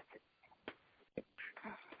double check.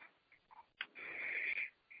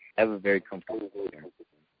 I have a very comfortable here.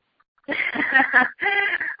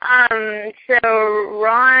 So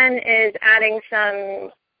Ron is adding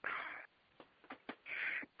some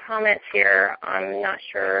comments here. I'm not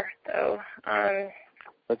sure, though.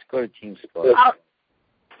 Let's go to Team Sport.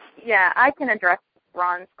 Yeah, I can address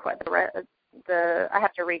Ron's I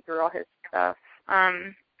have to read through all his stuff.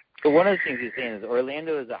 So one of the things he's saying is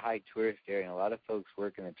Orlando is a high tourist area, and a lot of folks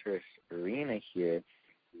work in the tourist arena here,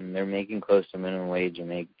 and they're making close to minimum wage and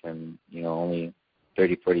make them, only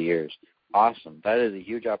 30, 40 years. Awesome. That is a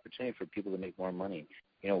huge opportunity for people to make more money.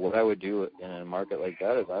 What I would do in a market like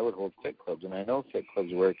that is I would hold fit clubs, and I know fit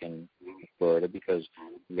clubs work in Florida because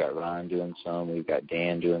we've got Ron doing some, we've got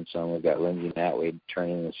Dan doing some, we've got Lindsay Matway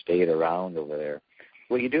turning the state around over there.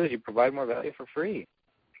 What you do is you provide more value for free.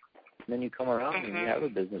 And then you come around and you have a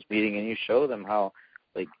business meeting and you show them how,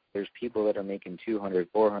 there's people that are making $200,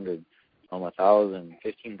 $400, $1,000,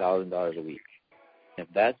 $15,000 a week. If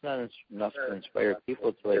that's not enough to inspire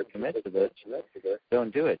people to commit to this,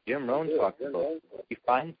 don't do it. Jim Rohn talked about it. If you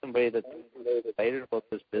find somebody that's excited about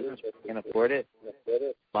this business but can afford it,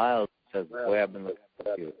 smiles and says, boy, I've been looking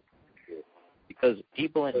for you. Because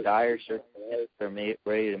people in dire circumstances are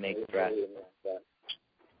ready to make drastic.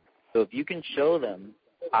 So if you can show them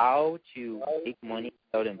how to make money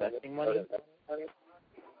without investing money,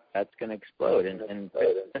 that's going to explode. And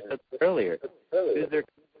Chris said earlier, use their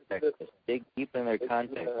contacts, dig deep in their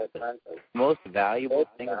contacts. The most valuable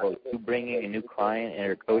thing about you bringing a new client and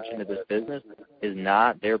or coach into this business is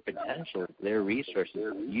not their potential, their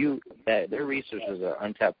resources. Their resources are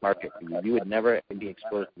untapped market for you. You would never be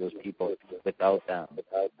exposed to those people without them.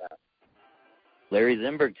 Larry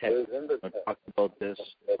Zimberg talked about this.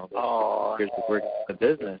 Here's the work of the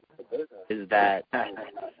business is that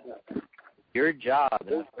your job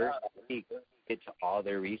in the first week is to get to all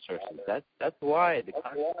their resources. That's why the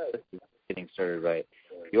concept is getting started right.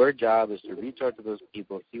 Your job is to reach out to those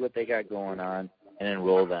people, see what they got going on, and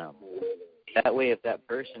enroll them. That way, if that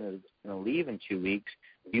person is going to leave in 2 weeks,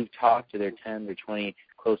 you've talked to their 10 or 20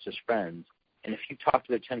 closest friends. And if you talk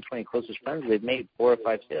to their 10, 20 closest friends, they've made 4 or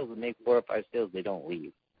 5 sales. They make 4 or 5 sales, they don't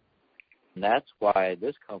leave. And that's why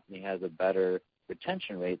this company has a better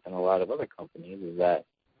retention rate than a lot of other companies, is that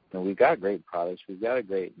we've got great products, we've got a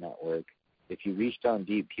great network. If you reach down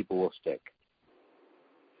deep, people will stick.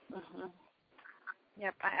 Mm-hmm.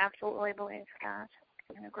 Yep, I absolutely believe that.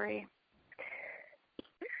 I agree.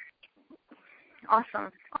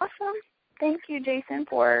 Awesome. Thank you, Jason,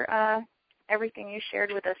 for everything you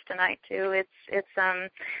shared with us tonight too. It's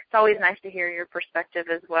always nice to hear your perspective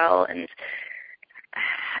as well, and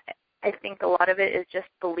I think a lot of it is just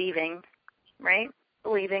believing, right?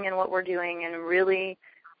 Believing in what we're doing, and really,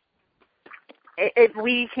 if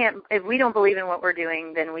we don't believe in what we're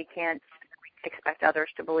doing, then we can't expect others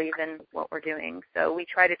to believe in what we're doing. So we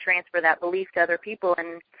try to transfer that belief to other people,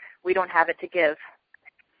 and we don't have it to give.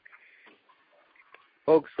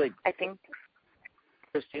 Folks, I think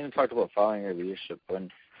Christina talked about following your leadership. When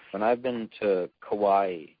I've been to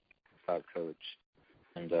Kauai, coach,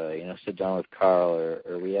 and sit down with Carl,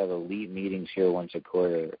 or we have elite meetings here once a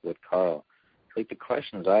quarter with Carl, the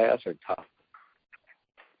questions I ask are tough.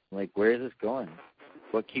 Where is this going?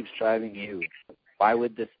 What keeps driving you? Why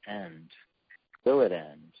would this end? Will it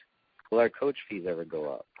end? Will our coach fees ever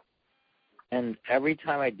go up? And every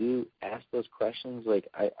time I do ask those questions,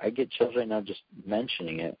 I get chills right now just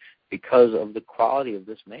mentioning it because of the quality of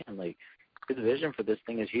this man. His vision for this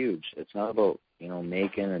thing is huge. It's not about,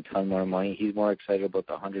 making a ton more money. He's more excited about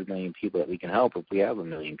the 100 million people that we can help if we have 1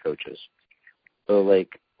 million coaches. So,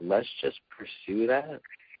 let's just pursue that.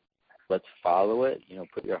 Let's follow it.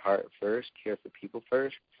 Put your heart first, care for people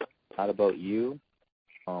first. It's not about you.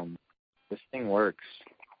 This thing works.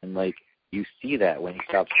 And, you see that when he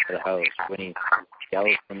stops at the house, when he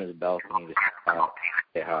yells from his balcony to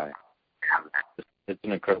say hi. It's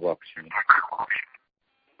an incredible opportunity.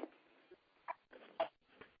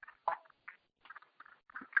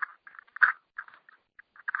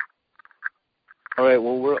 All right,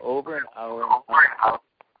 well, we're over an hour.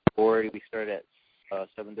 We start at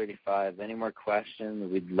 7:35. Any more questions?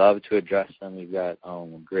 We'd love to address them. We've got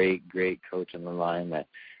a great coach on the line that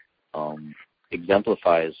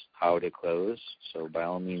exemplifies how to close. So by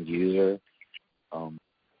all means, use her.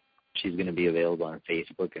 She's going to be available on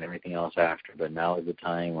Facebook and everything else after, but now is the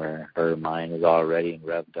time where her mind is all ready and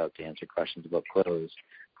revved up to answer questions about close.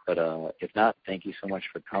 But if not, thank you so much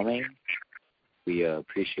for coming. We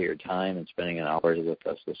appreciate your time and spending an hour with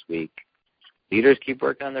us this week. Leaders keep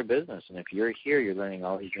working on their business, and if you're here, you're learning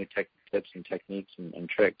all these new tips and techniques and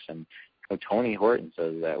tricks. And Tony Horton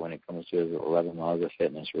says that when it comes to his 11 laws of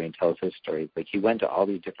fitness, where he tells his stories, like he went to all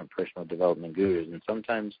these different personal development gurus, and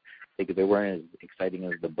sometimes they weren't as exciting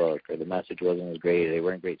as the book, or the message wasn't as great, or they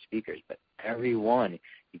weren't great speakers. But every one,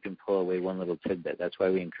 you can pull away one little tidbit. That's why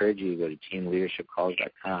we encourage you to go to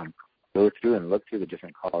teamleadershipcalls.com. Go through and look through the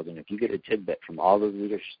different calls, and if you get a tidbit from all those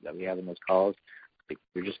leaders that we have in those calls,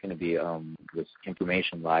 you're just going to be this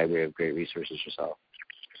information library of great resources yourself.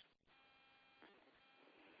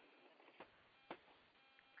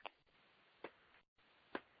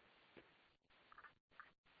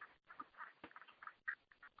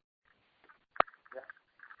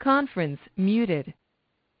 Conference muted.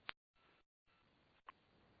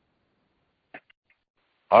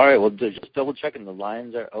 All right, well, just double checking. The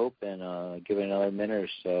lines are open. Give it another minute or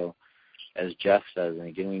so. As Jeff says, and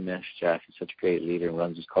again, we miss Jeff. He's such a great leader and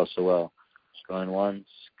runs his call so well. Going once,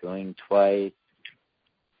 going twice.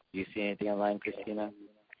 Do you see anything online, Christina?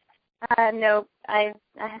 No, I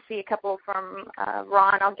see a couple from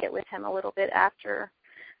Ron. I'll get with him a little bit after.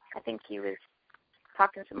 I think he was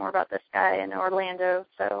talking some more about this guy in Orlando,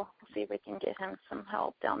 so we'll see if we can get him some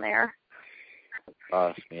help down there.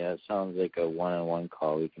 Awesome. Yeah, it sounds like a one-on-one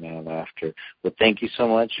call we can have after. Well, thank you so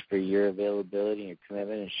much for your availability and your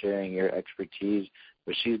commitment and sharing your expertise.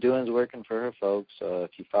 What she's doing is working for her folks. So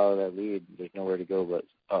if you follow that lead, there's nowhere to go but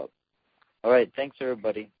up. All right. Thanks,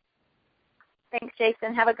 everybody. Thanks,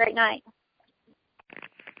 Jason. Have a great night.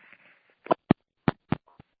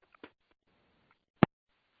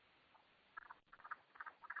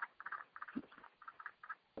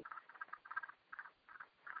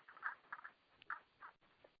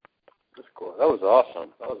 That's cool. That was awesome.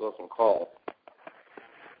 That was an awesome call.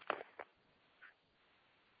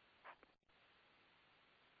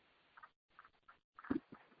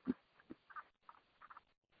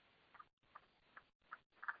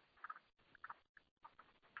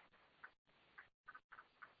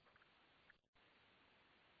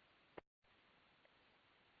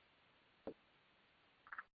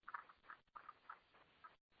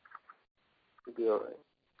 You'll be all right.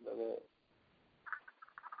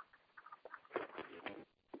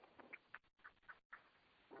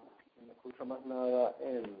 No escucho más nada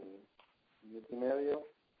en minuto y medio.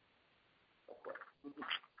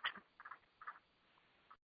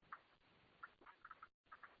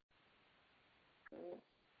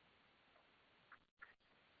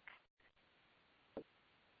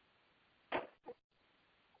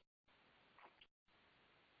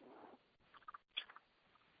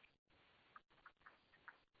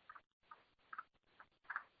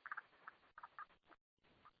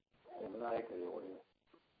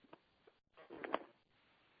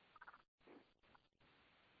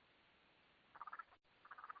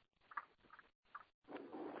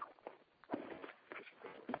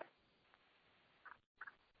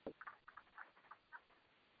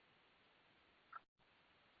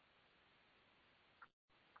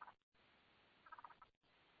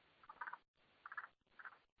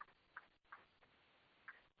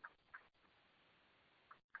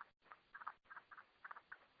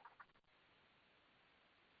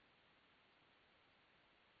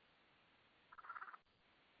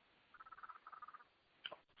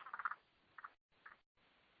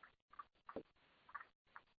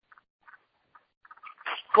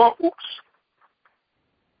 Well, oops.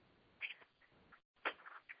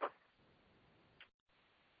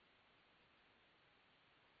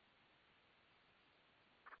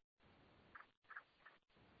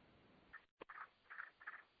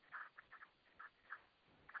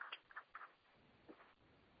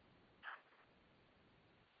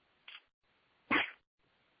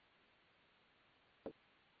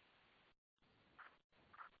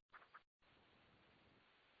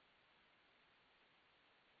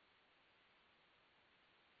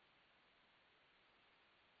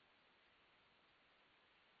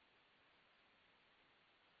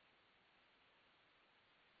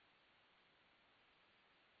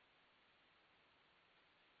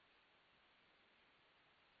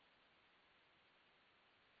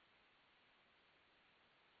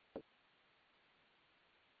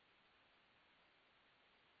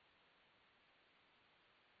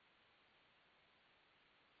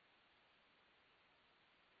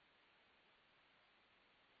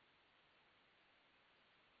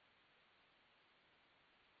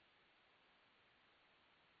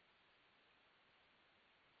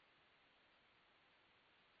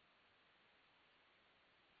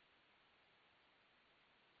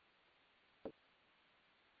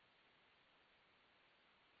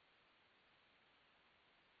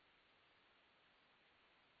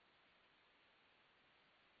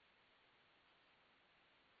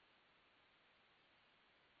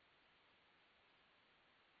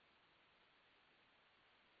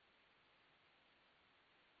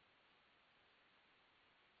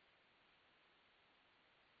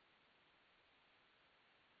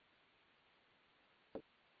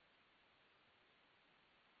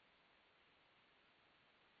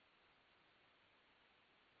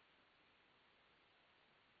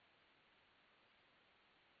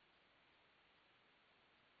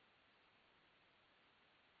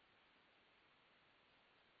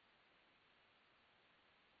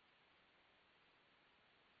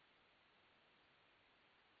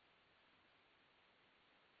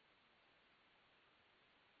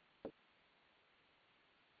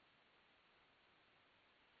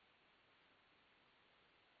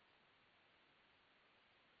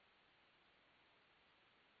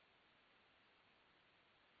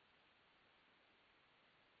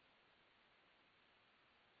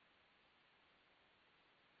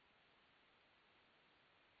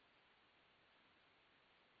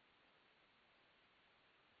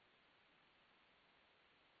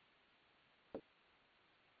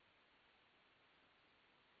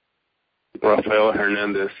 Rafael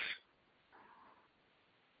Hernandez.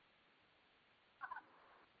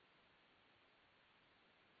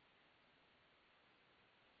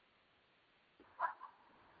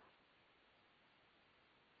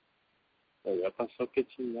 Ya pasó, qué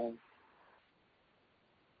chingado.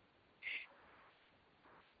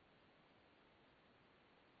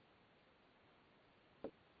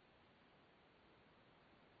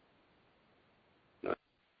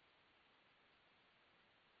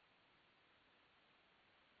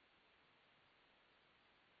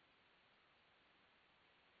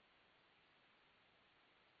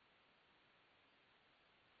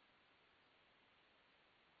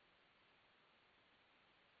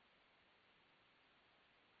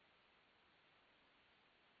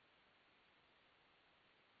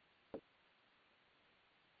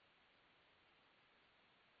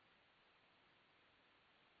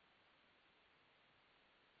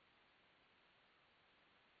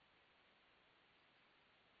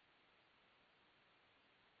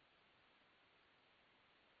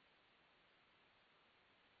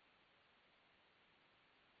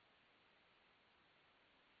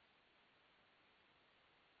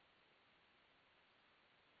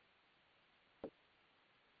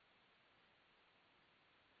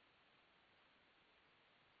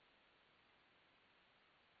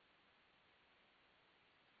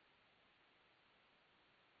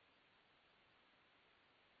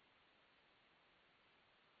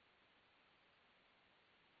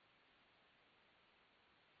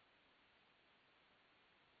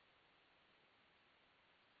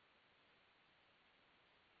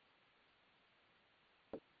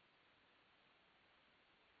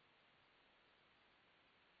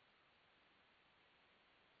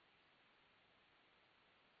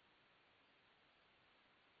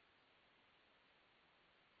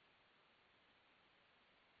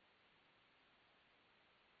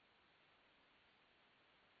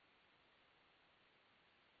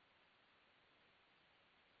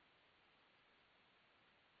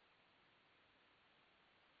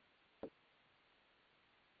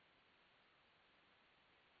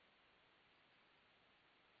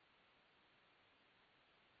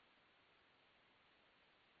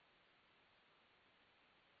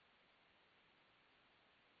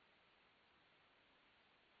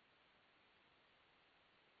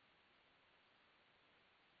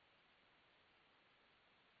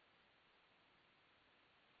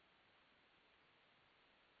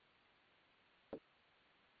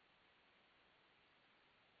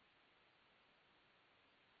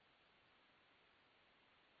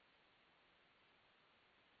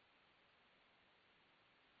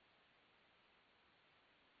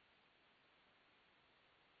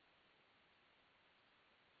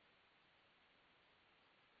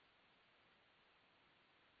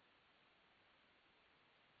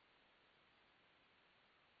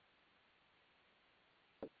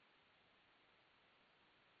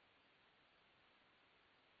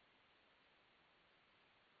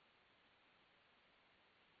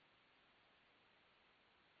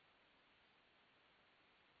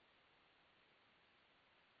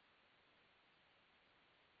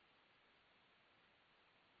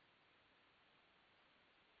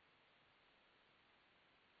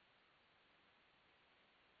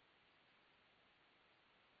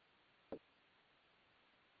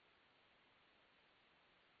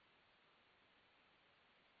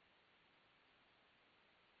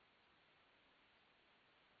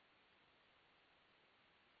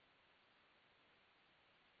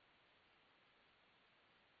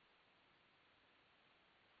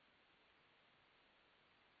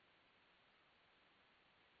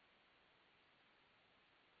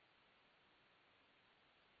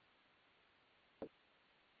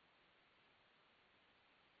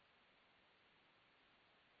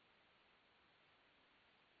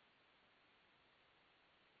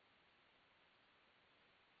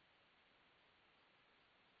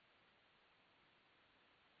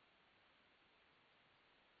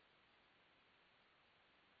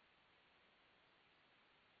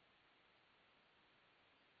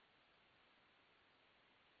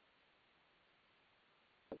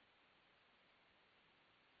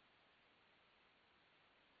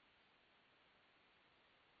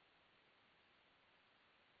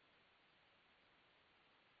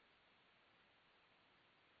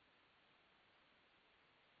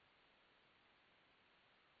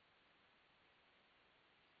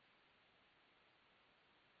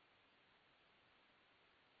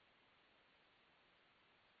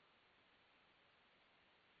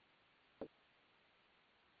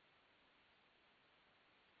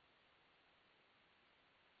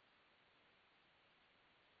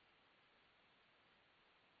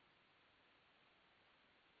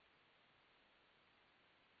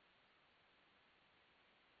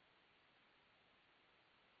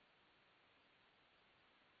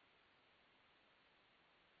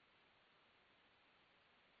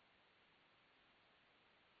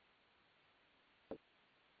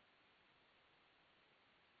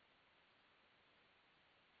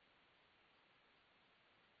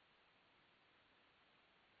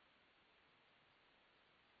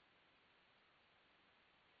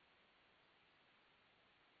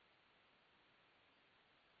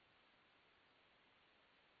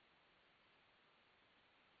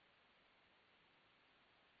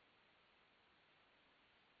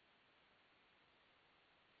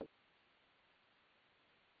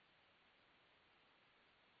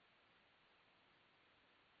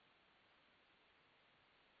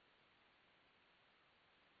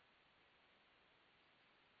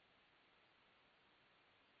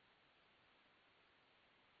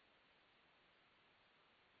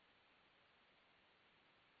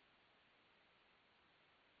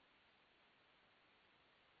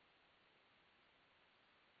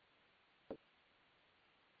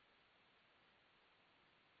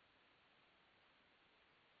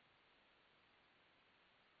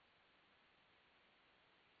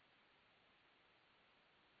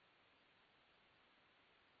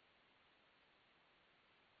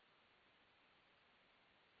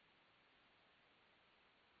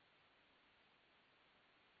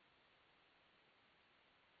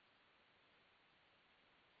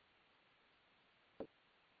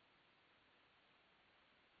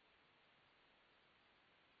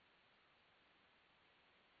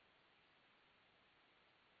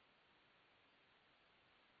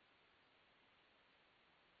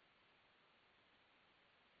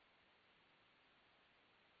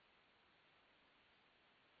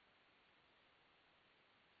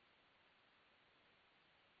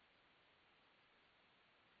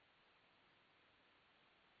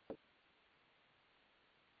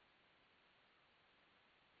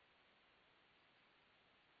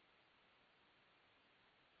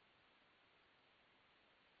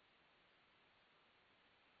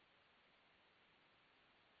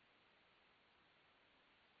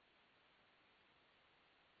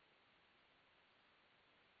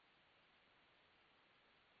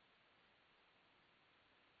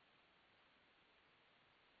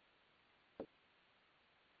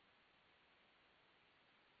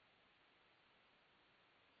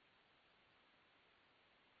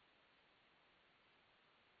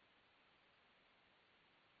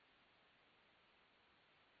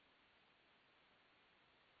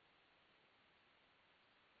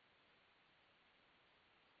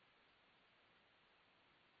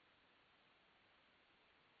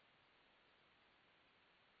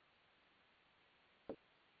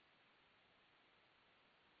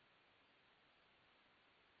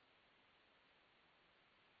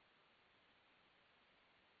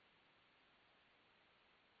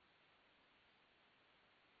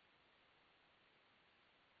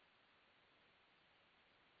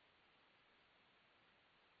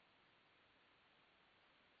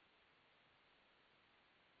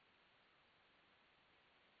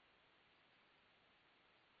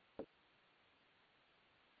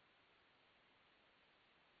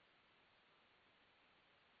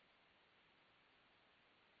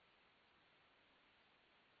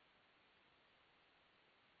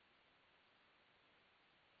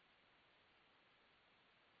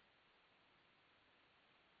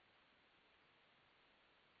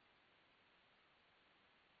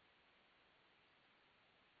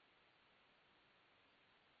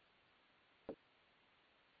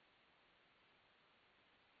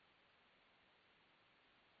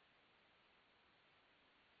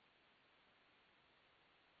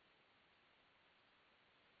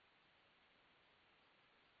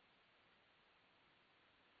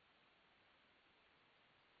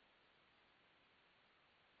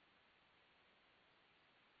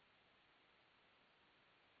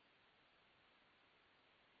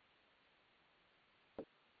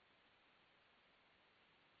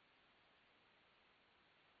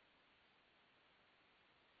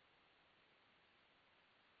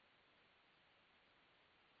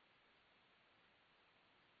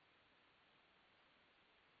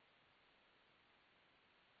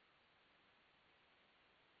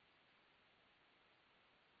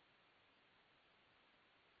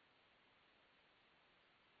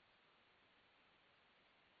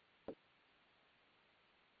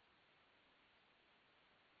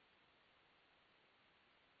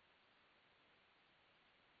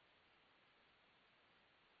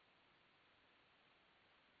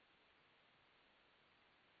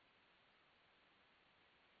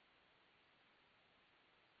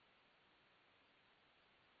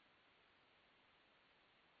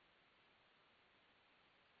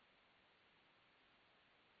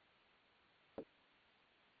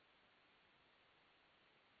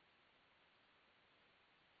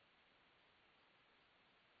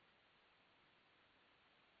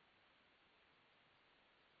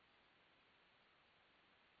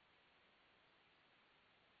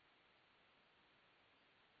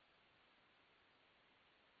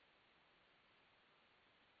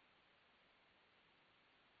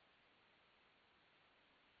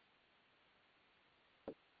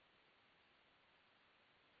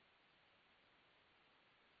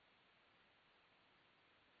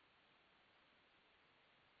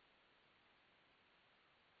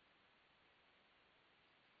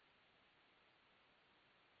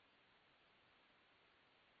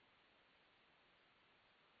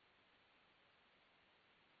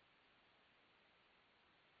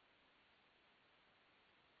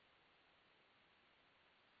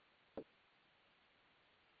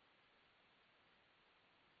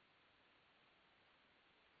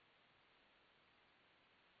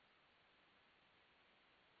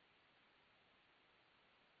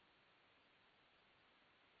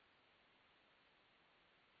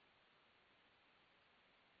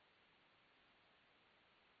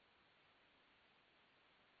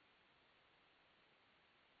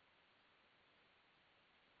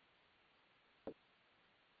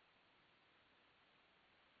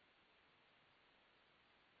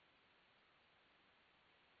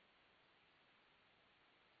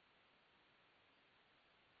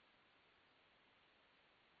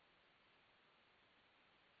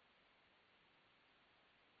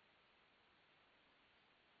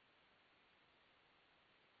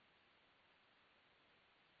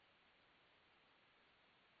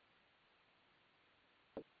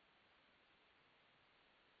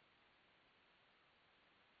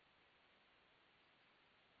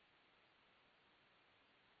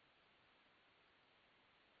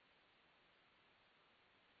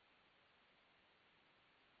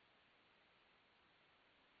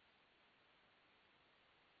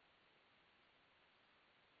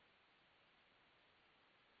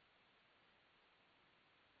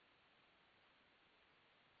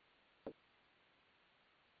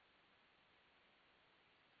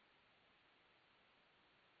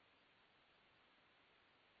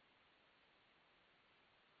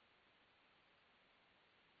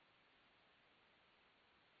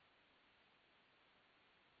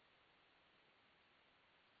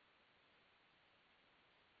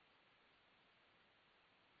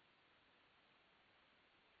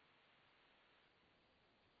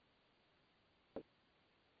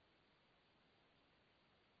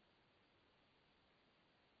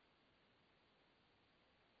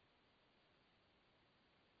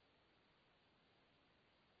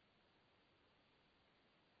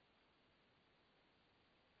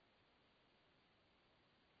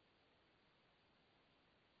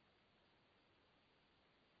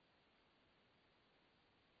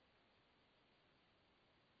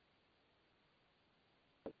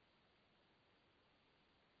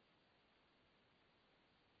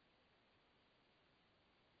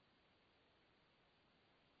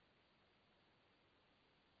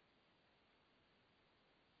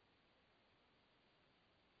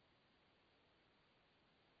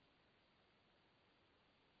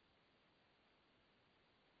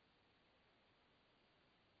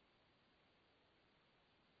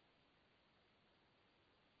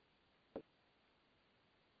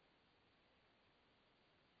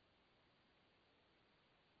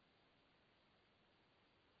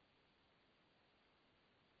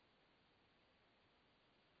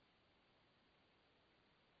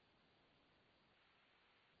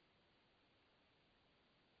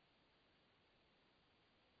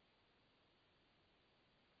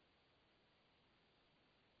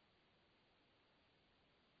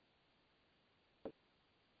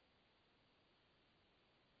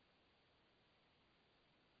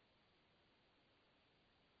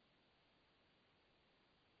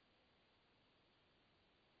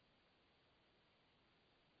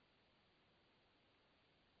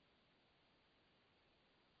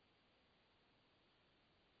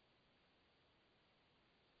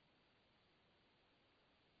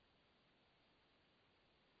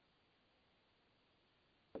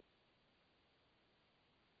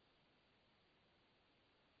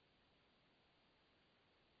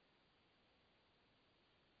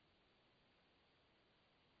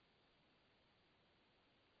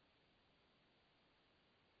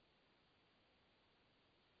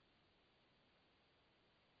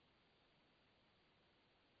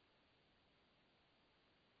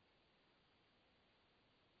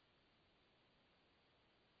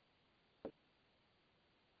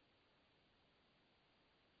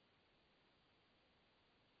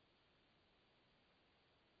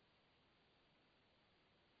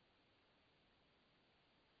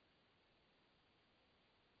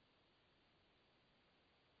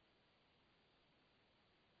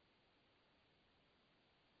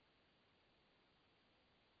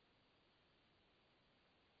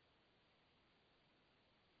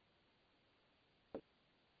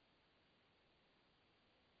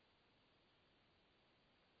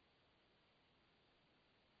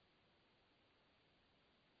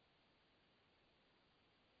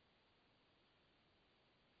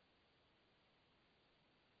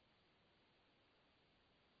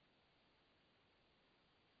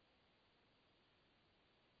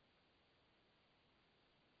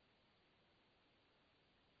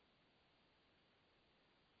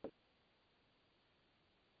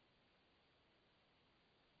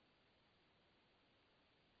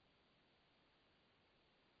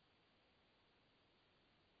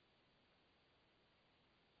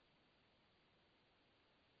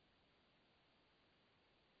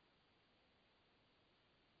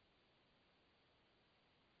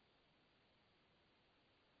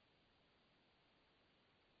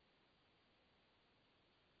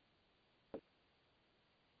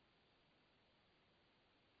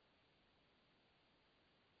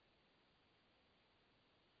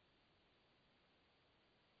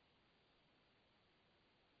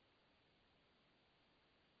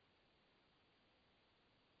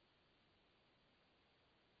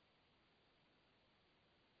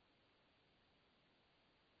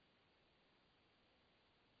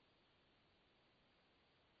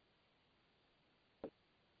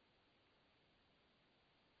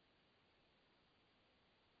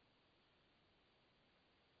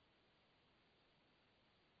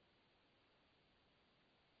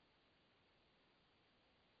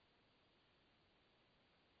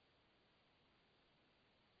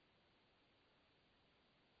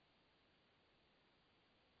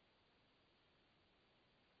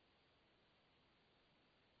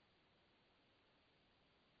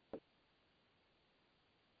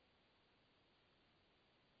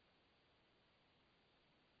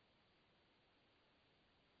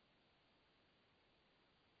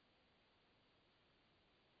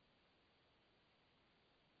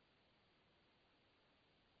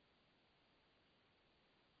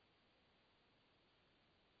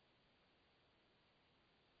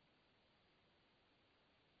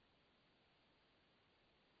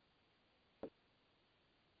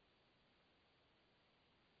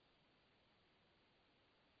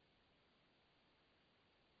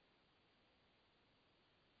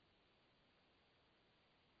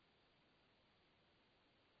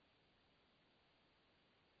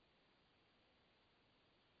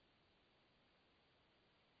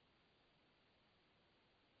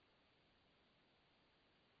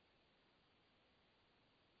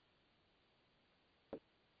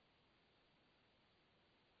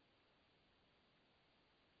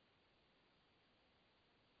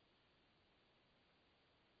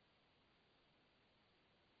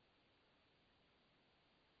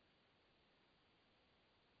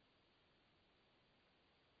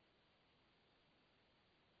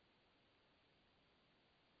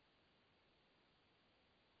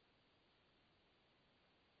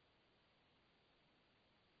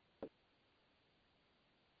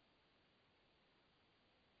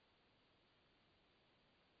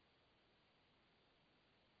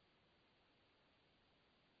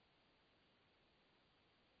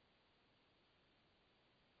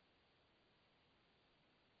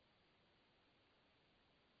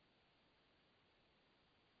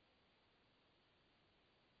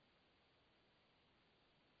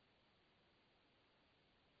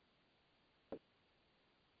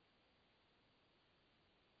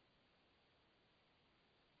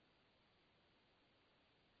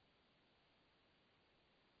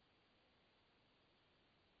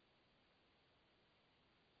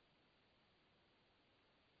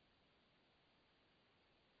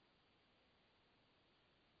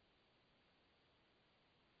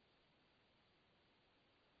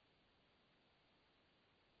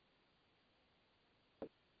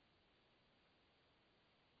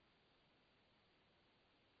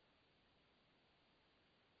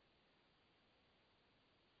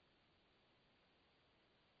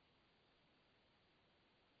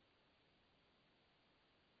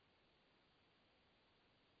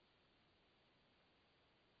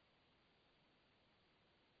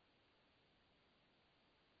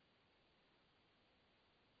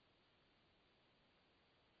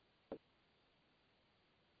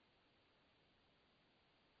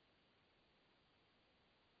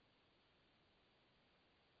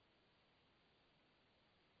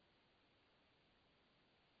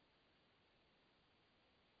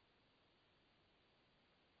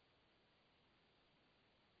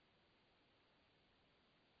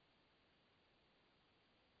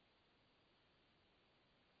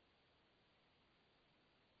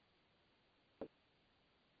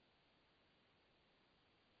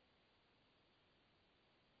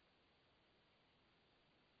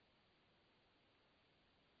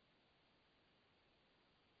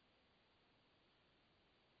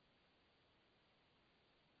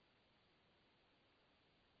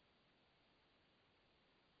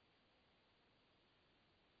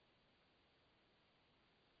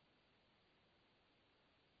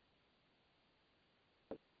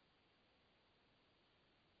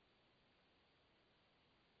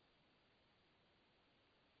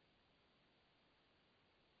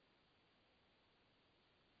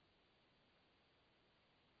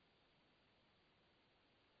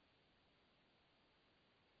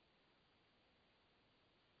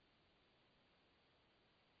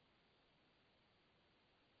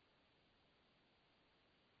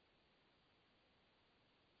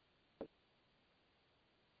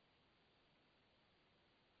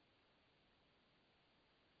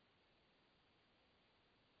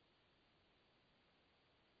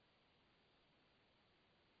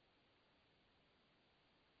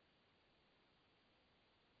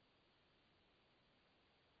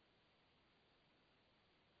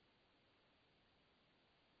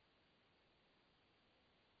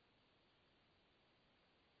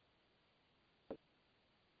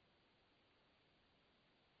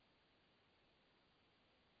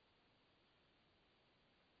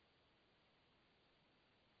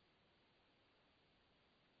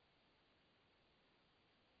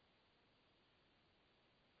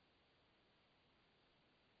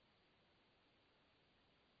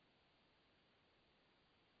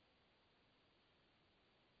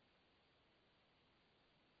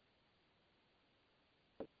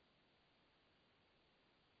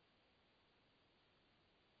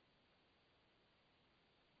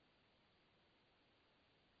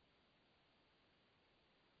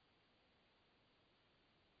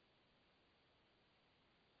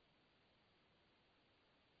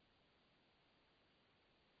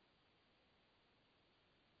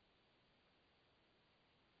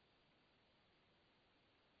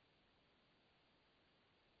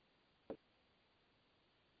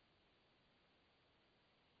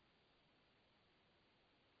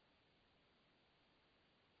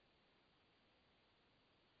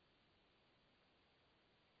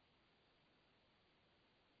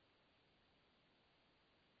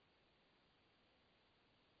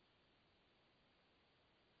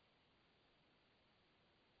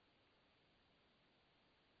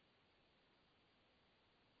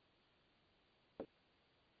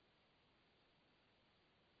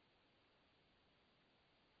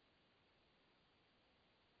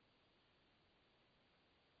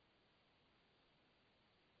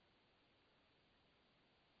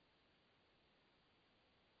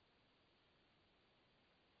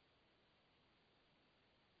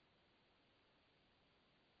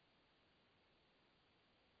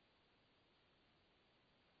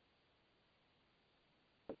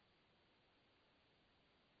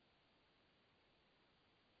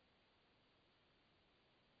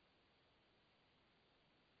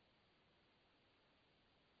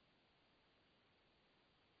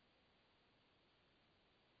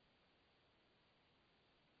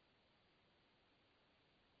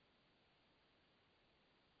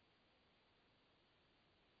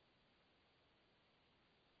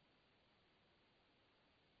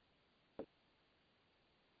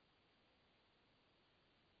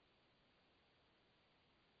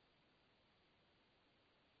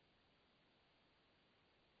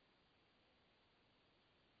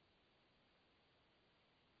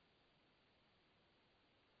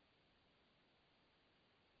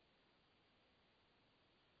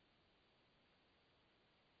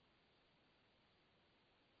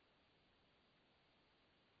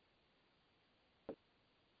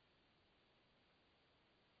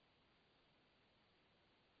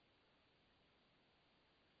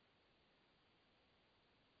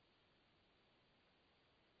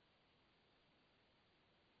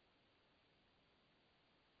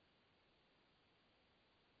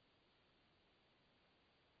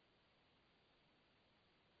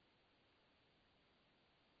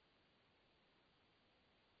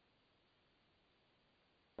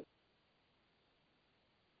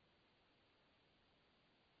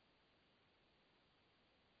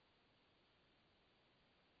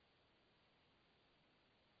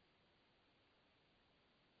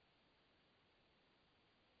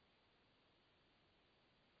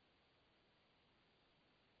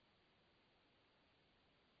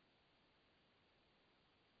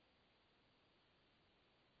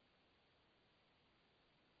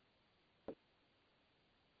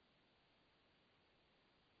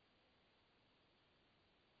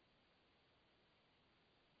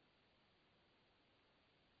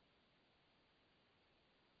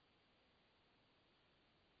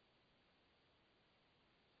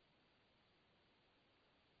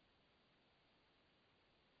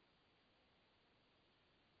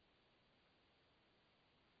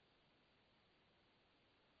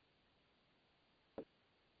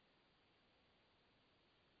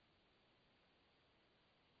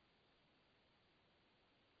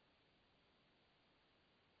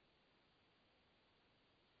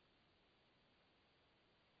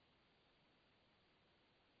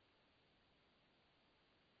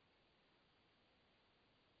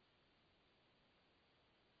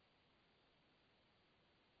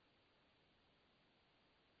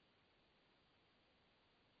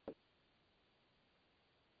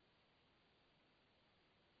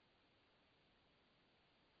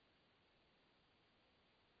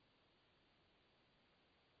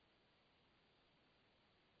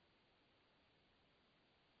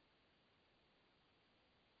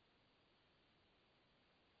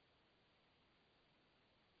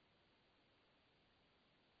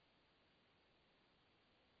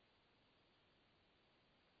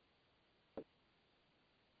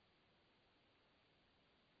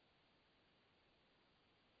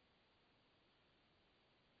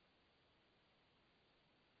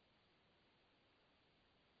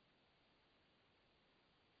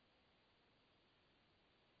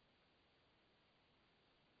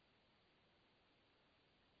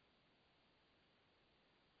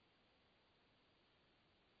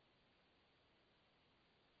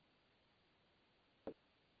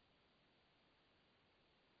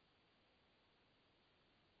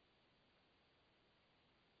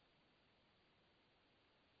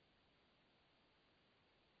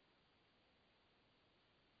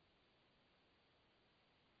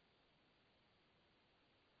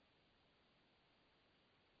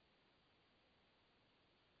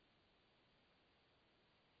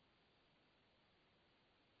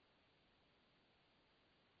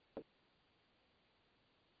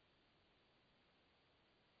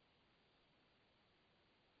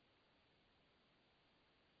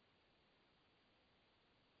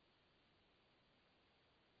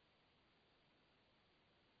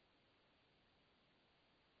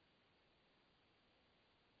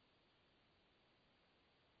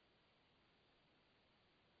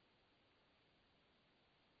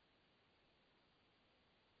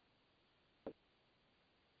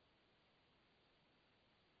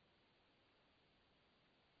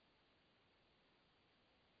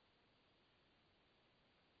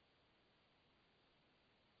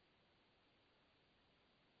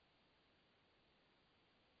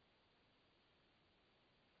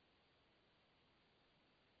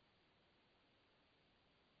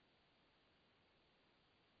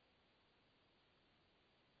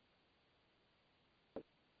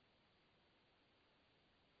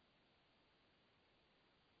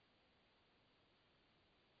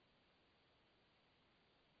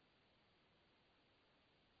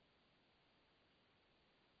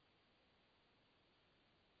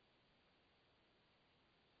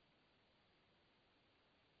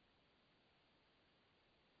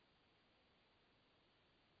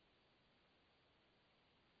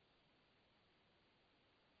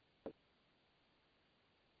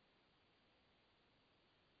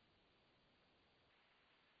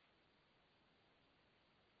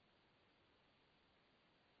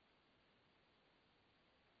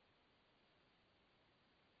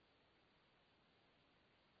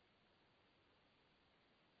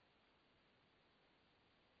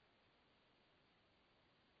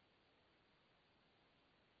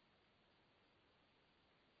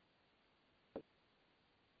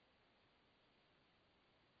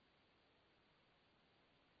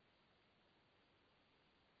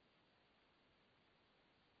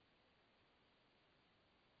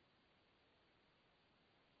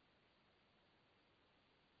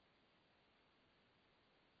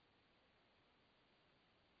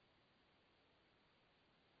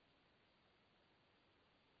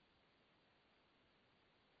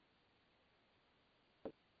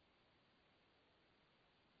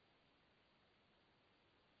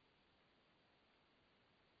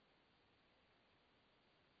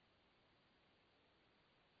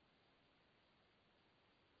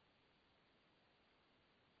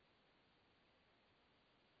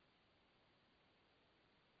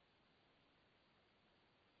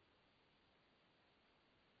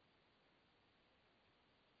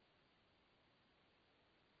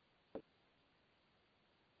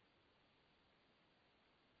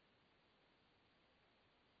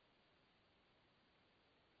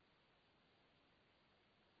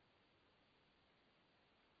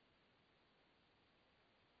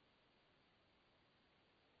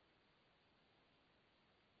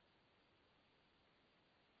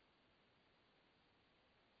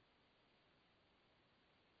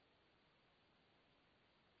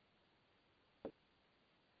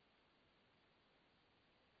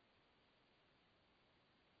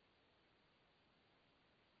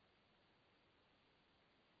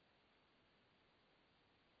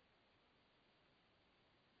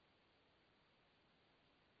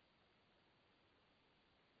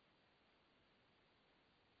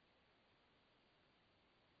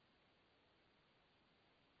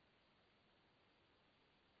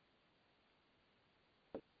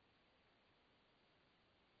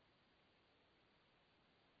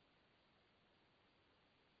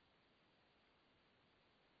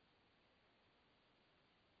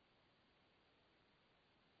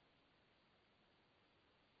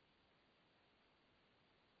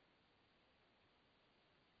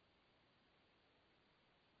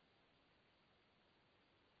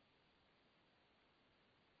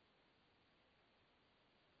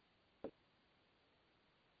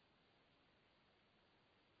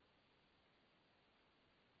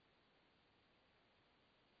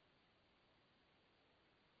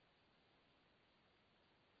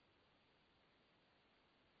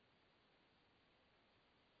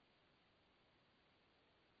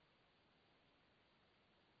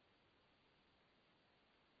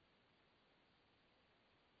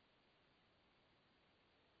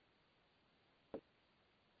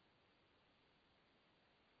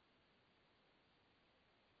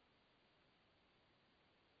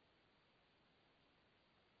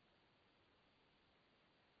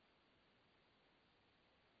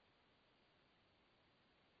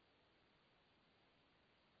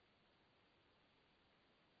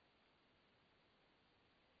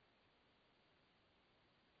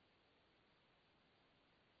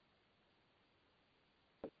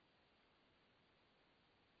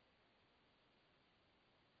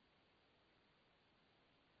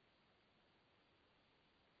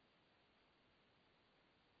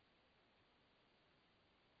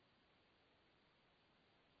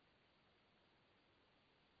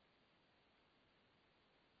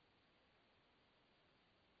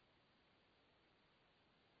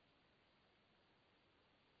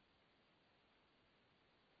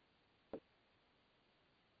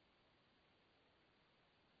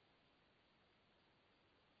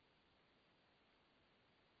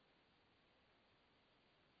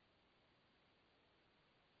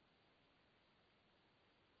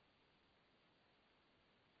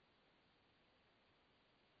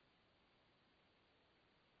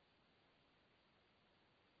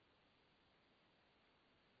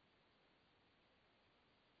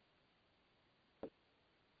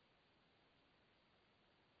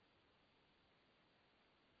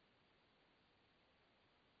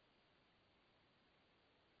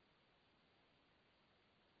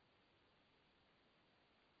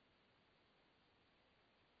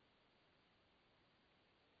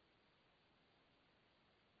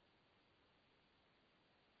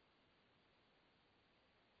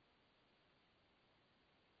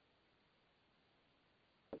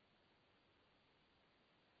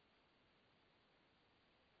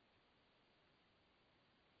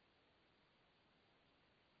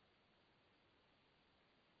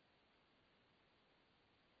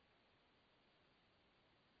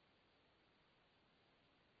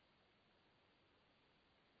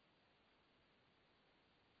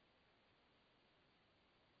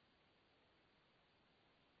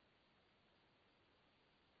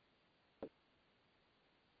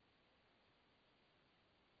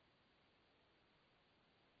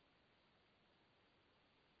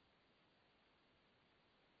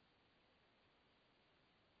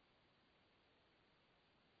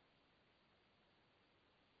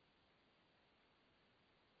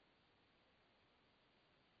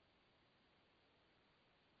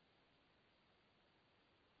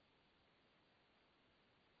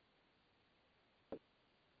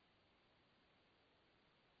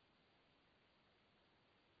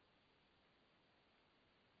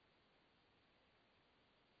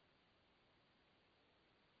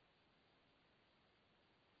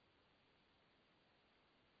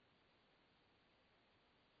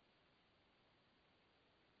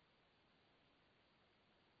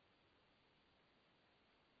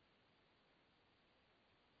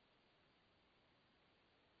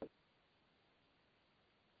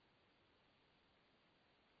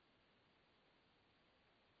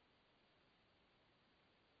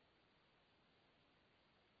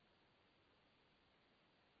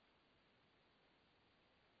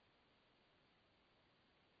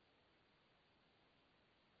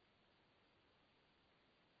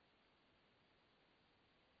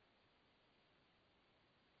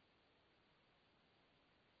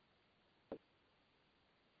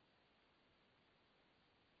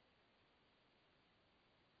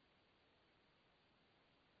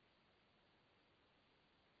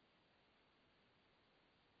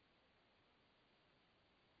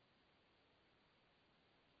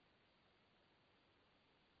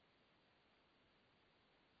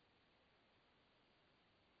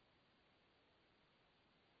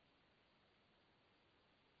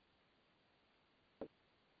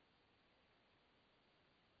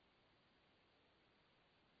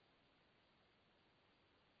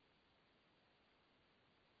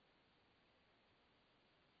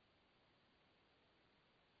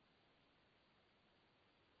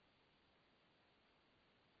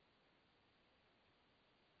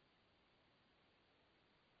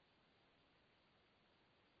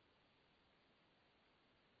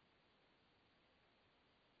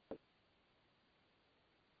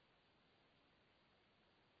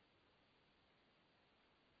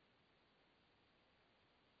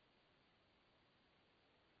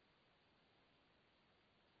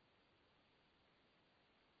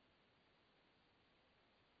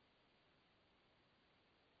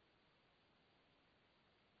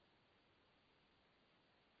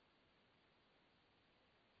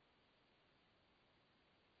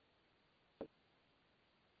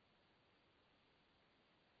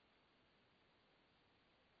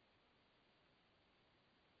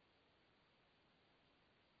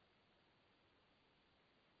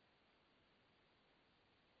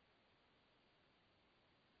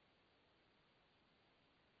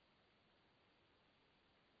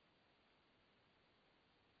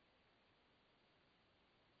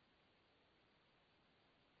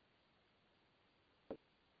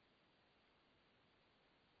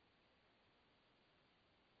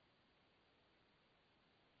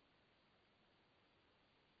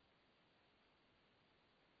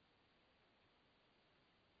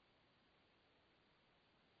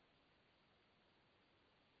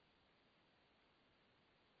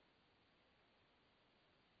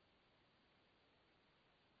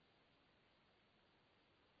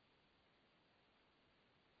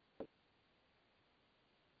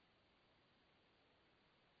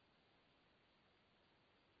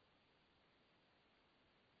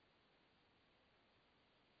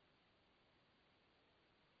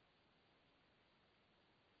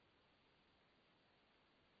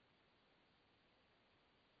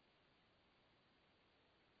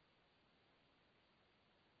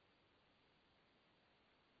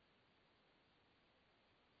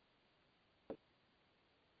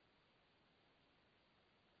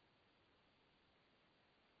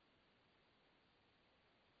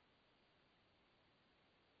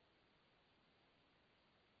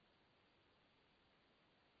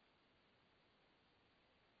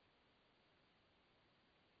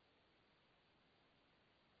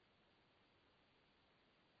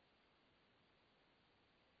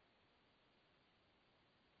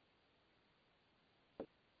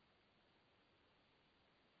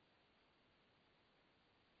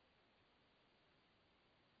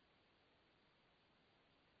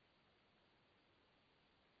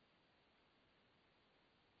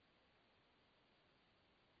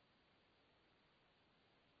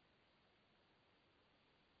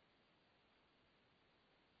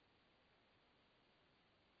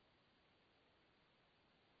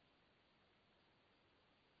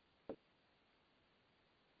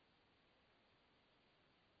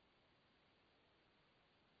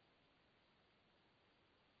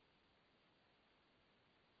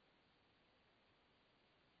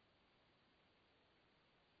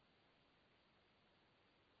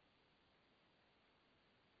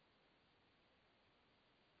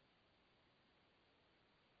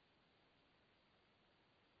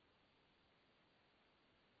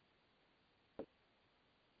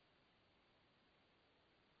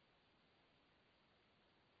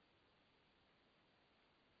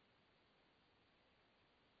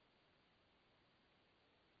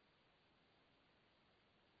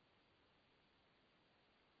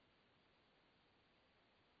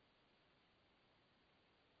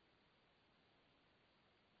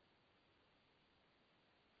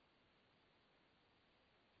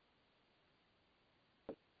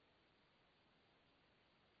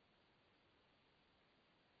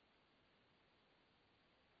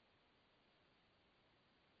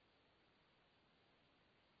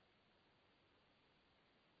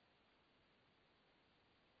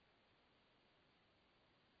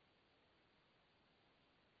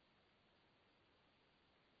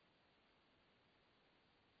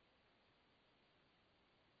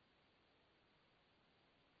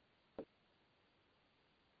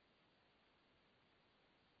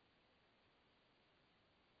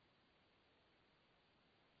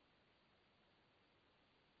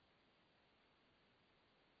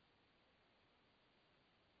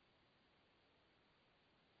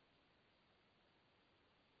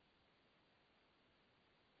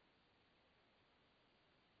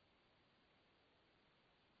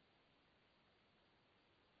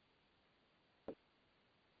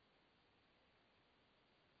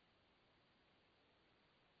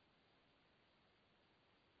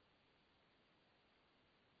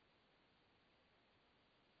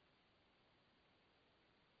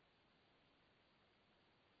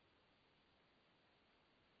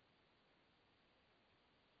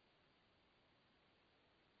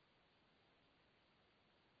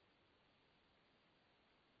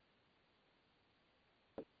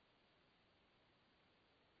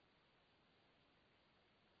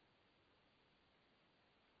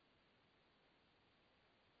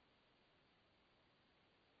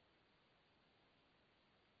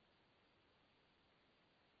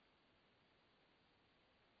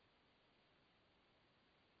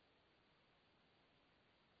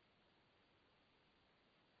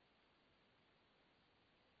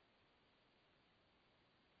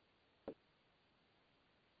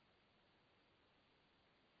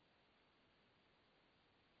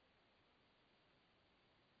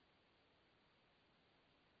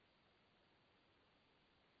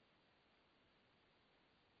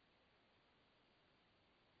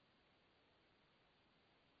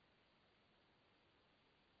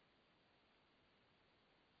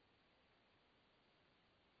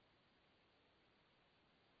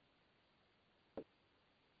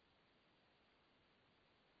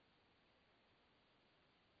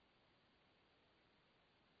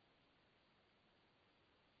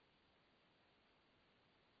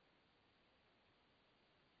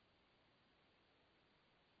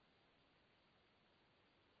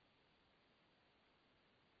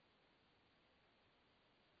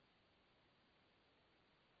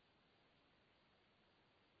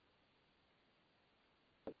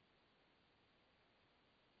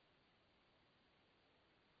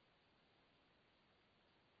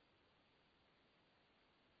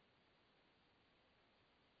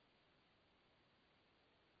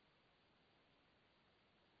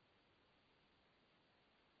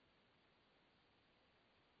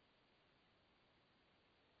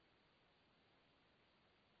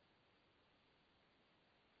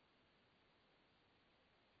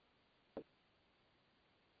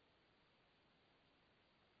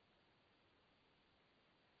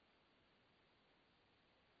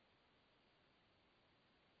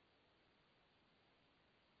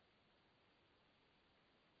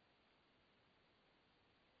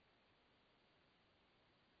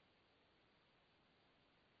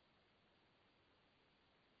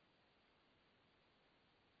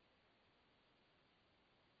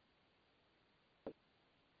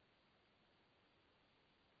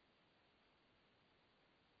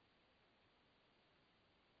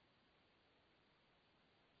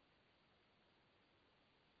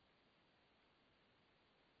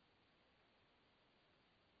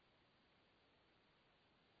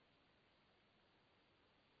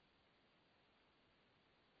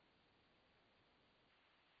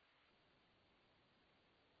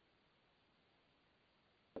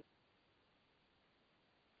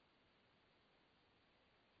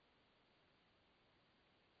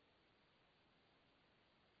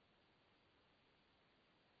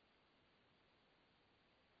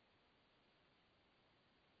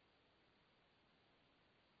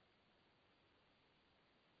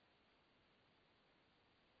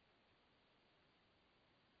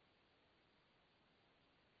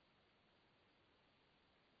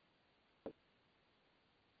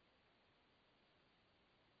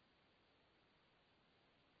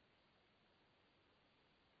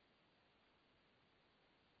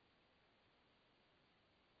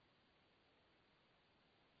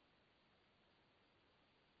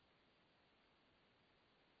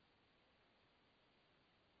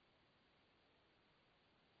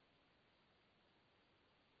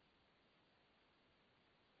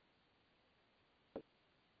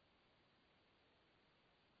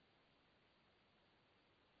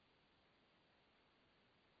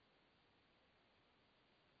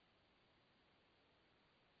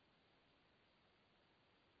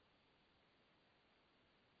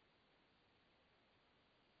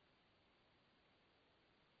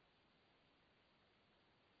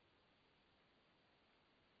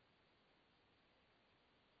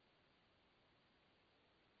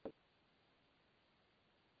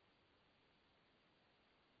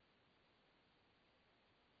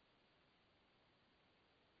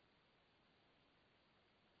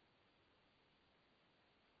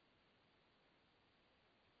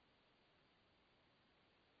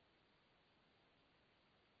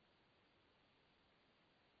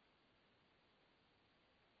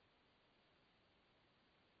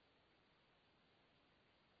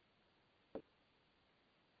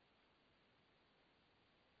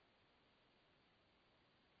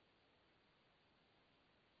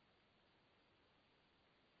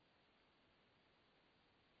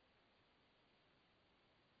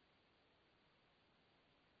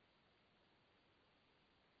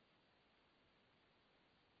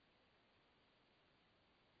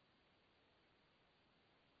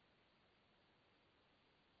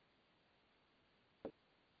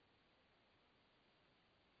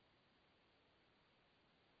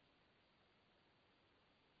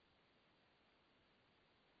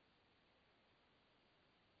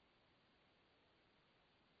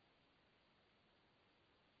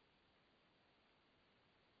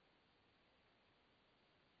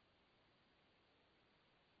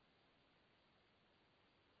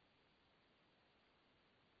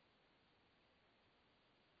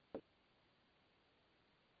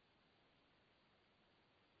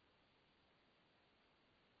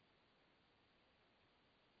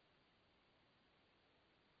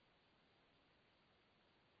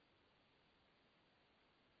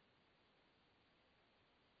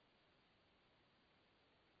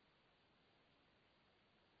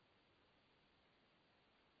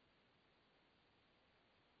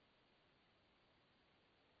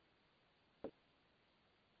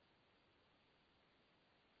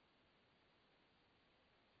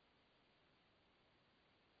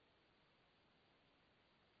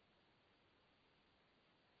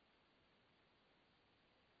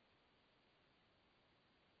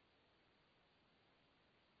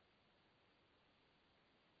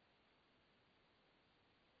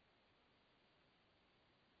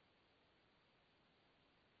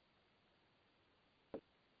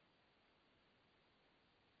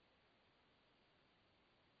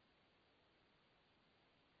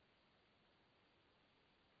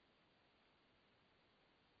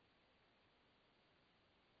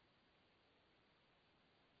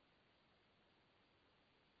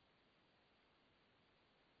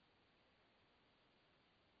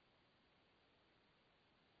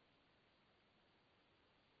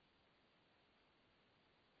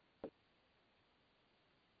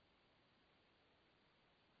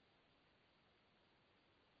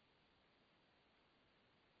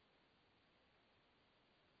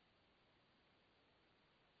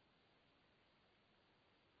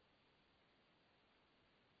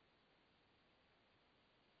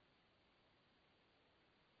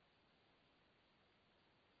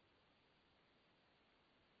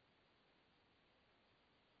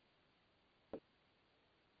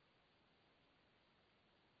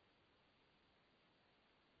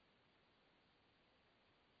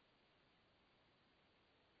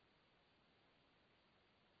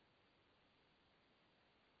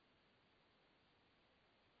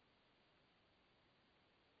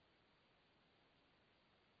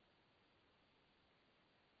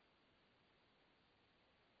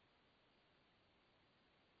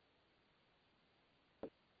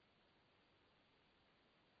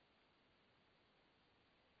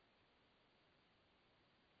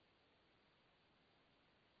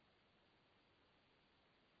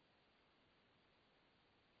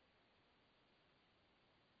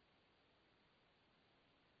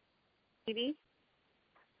 TV.